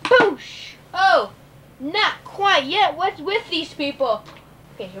 Boosh! Oh! Not quite yet. What's with these people?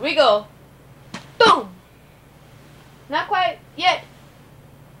 Okay, here we go. Boom! Not quite yet.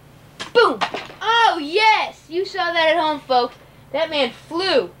 Boom! Oh, yes! You saw that at home, folks. That man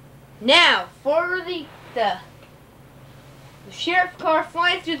flew. Now, for the sheriff car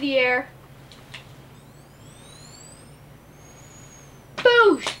flying through the air.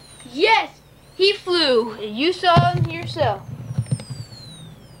 Boosh! Yes! He flew. You saw him yourself.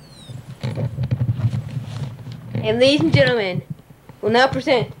 And ladies and gentlemen, we'll now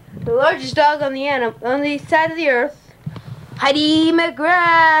present the largest dog on the side of the earth, Heidi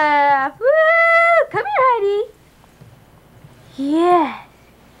McGrath. Woo! Come here, Heidi. Yes.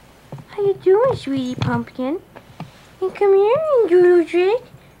 How you doing, sweetie pumpkin? And come here, doodle drink.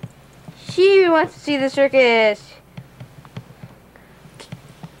 She wants to see the circus.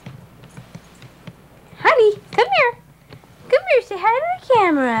 Heidi, come here. Come here, say hi to the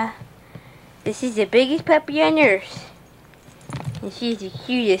camera. This is the biggest puppy on earth. And she's the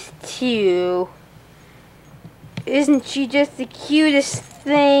cutest too. Isn't she just the cutest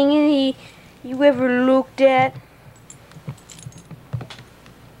thing you ever looked at?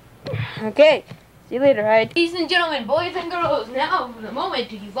 Okay, see you later, Hyde. Ladies and gentlemen, boys and girls, now for the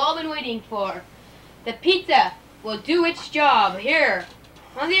moment you've all been waiting for. The pizza will do its job here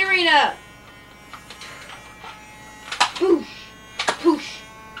on the arena. Poosh, poosh,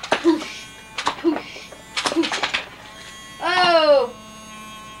 poosh, poosh, poosh. Oh,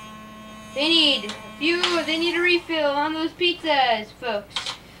 they need a refill on those pizzas, folks.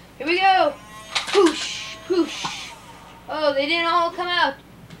 Here we go. Poosh, poosh. Oh, they didn't all come out.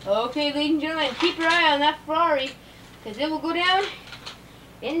 Okay, ladies and gentlemen, keep your eye on that Ferrari, because it will go down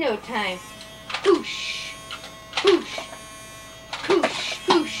in no time. Poosh, poosh, poosh,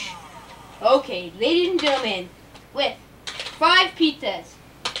 poosh. Okay, ladies and gentlemen, with 5 pizzas,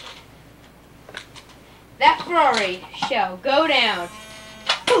 that Ferrari shall go down.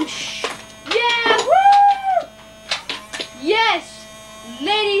 Poosh. Yeah, woo! Yes,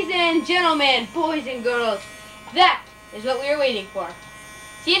 ladies and gentlemen, boys and girls, that is what we are waiting for.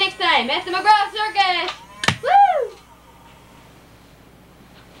 See you next time at the McGraw Circus! Woo!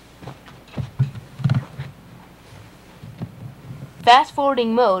 Fast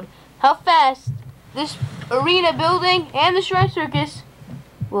forwarding mode. How fast this arena building and the Shrine Circus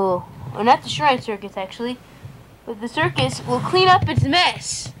will, or not the Shrine Circus actually, but the circus will clean up its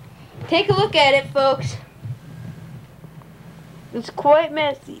mess. Take a look at it, folks. It's quite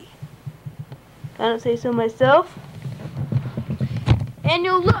messy. I don't say so myself. And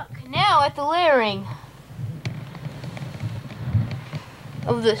you'll look now at the layering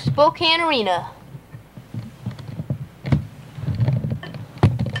of the Spokane Arena.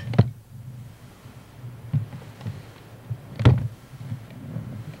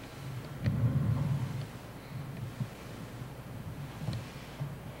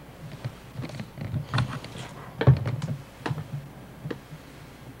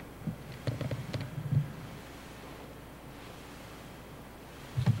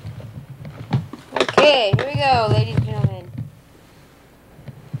 Okay, here we go, ladies and gentlemen.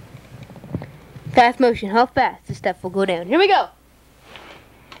 Fast motion, how fast this stuff will go down. Here we go.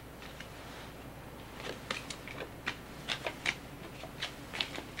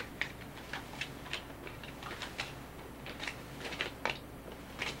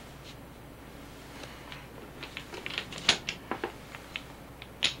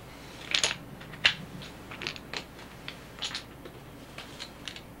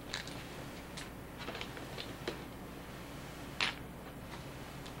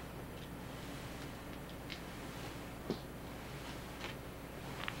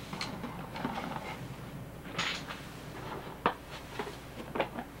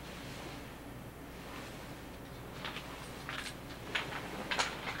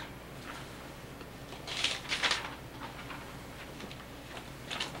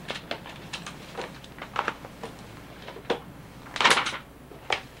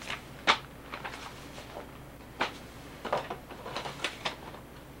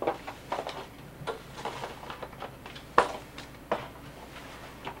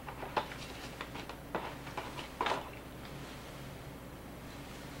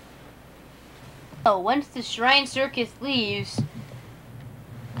 So once the Shrine Circus leaves,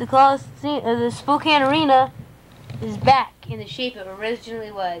 the Spokane Arena is back in the shape it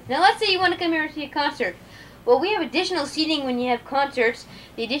originally was. Now let's say you want to come here and see a concert. Well, we have additional seating when you have concerts.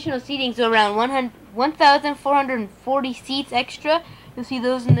 The additional seating is around 1,440 seats extra. You'll see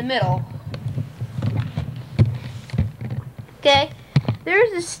those in the middle. Okay,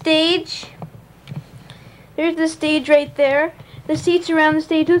 there's the stage. There's the stage right there. The seats around the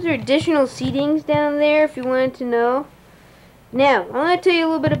stage, those are additional seatings down there if you wanted to know. Now, I'm going to tell you a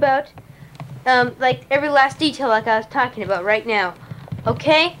little bit about like every last detail like I was talking about right now.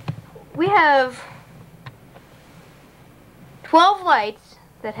 Okay, we have 12 lights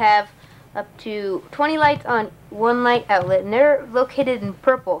that have up to 20 lights on one light outlet, and they're located in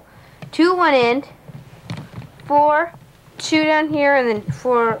purple. 2 one end, 4, 2 down here, and then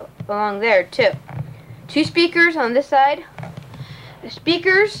 4 along there too. 2 speakers on this side. The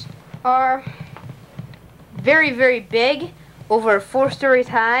speakers are very, very big, over 4 stories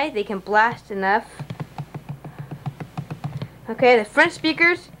high. They can blast enough. Okay, the front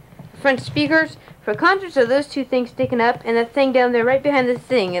speakers for concerts are those 2 things sticking up, and the thing down there right behind the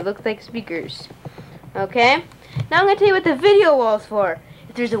thing. It looks like speakers. Okay? Now I'm going to tell you what the video wall's for.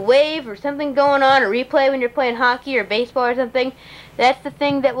 If there's a wave or something going on, a replay when you're playing hockey or baseball or something, that's the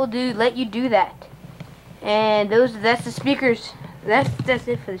thing that will let you do that. And that's the speakers. That's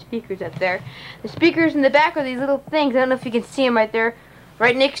it for the speakers up there. The speakers in the back are these little things. I don't know if you can see them right there,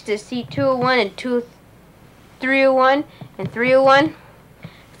 right next to seat 201 and 301 and 301.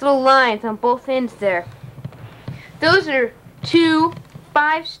 Little lines on both ends there. Those are 2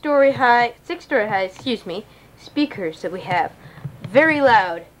 6-story high, speakers that we have. Very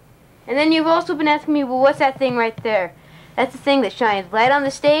loud. And then you've also been asking me, well, what's that thing right there? That's the thing that shines light on the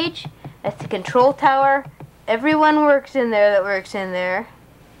stage. That's the control tower. Everyone works in there that works in there.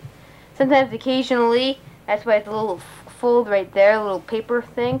 Sometimes occasionally, that's why it's a little fold right there, a little paper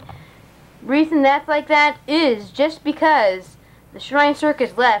thing. Reason that's like that is just because the Shrine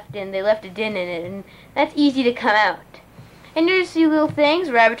Circus left, and they left a dent in it, and that's easy to come out. And you see little things.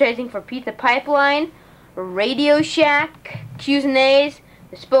 We're advertising for Pizza Pipeline, Radio Shack, Q's and A's,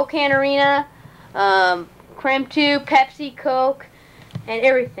 the Spokane Arena, Creme 2, Pepsi, Coke, and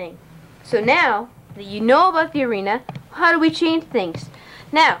everything. So now that you know about the arena, how do we change things?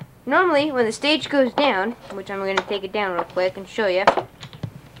 Now, normally when the stage goes down, which I'm going to take it down real quick and show you.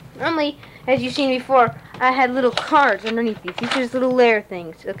 Normally, as you've seen before, I had little cards underneath these. These are just little layer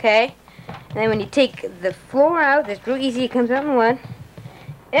things, okay? And then when you take the floor out, it's real easy. It comes out in one.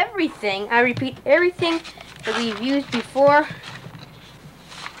 Everything, I repeat, everything that we've used before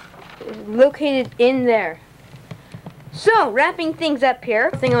is located in there. So, wrapping things up here,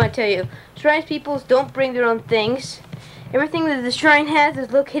 the thing I want to tell you, Shrine peoples don't bring their own things. Everything that the Shrine has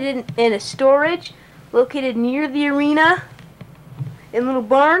is located in a storage, located near the arena, in little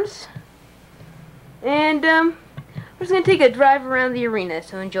barns. And we're just going to take a drive around the arena,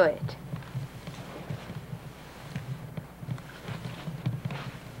 so enjoy it.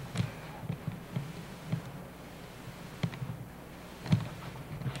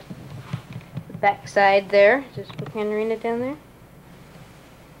 The back side there, just Spokane Arena down there.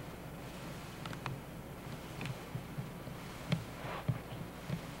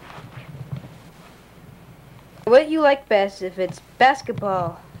 What you like best, if it's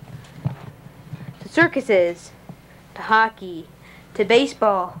basketball, to circuses, to hockey, to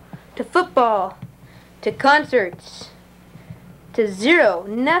baseball, to football, to concerts, to 0,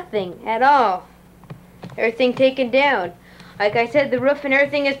 nothing at all. Everything taken down. Like I said, the roof and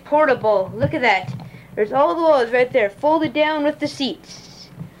everything is portable. Look at that. There's all the walls right there, folded down with the seats.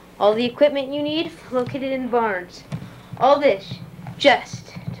 All the equipment you need, located in barns. All this,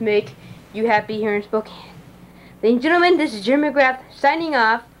 just to make you happy here in Spokane. Ladies and gentlemen, this is Jim McGrath signing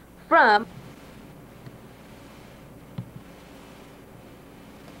off from